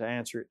can to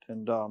answer it.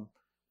 And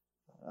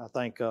I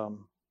think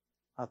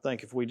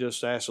if we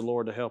just ask the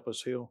Lord to help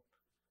us, He'll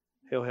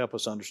help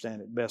us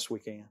understand it best we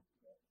can.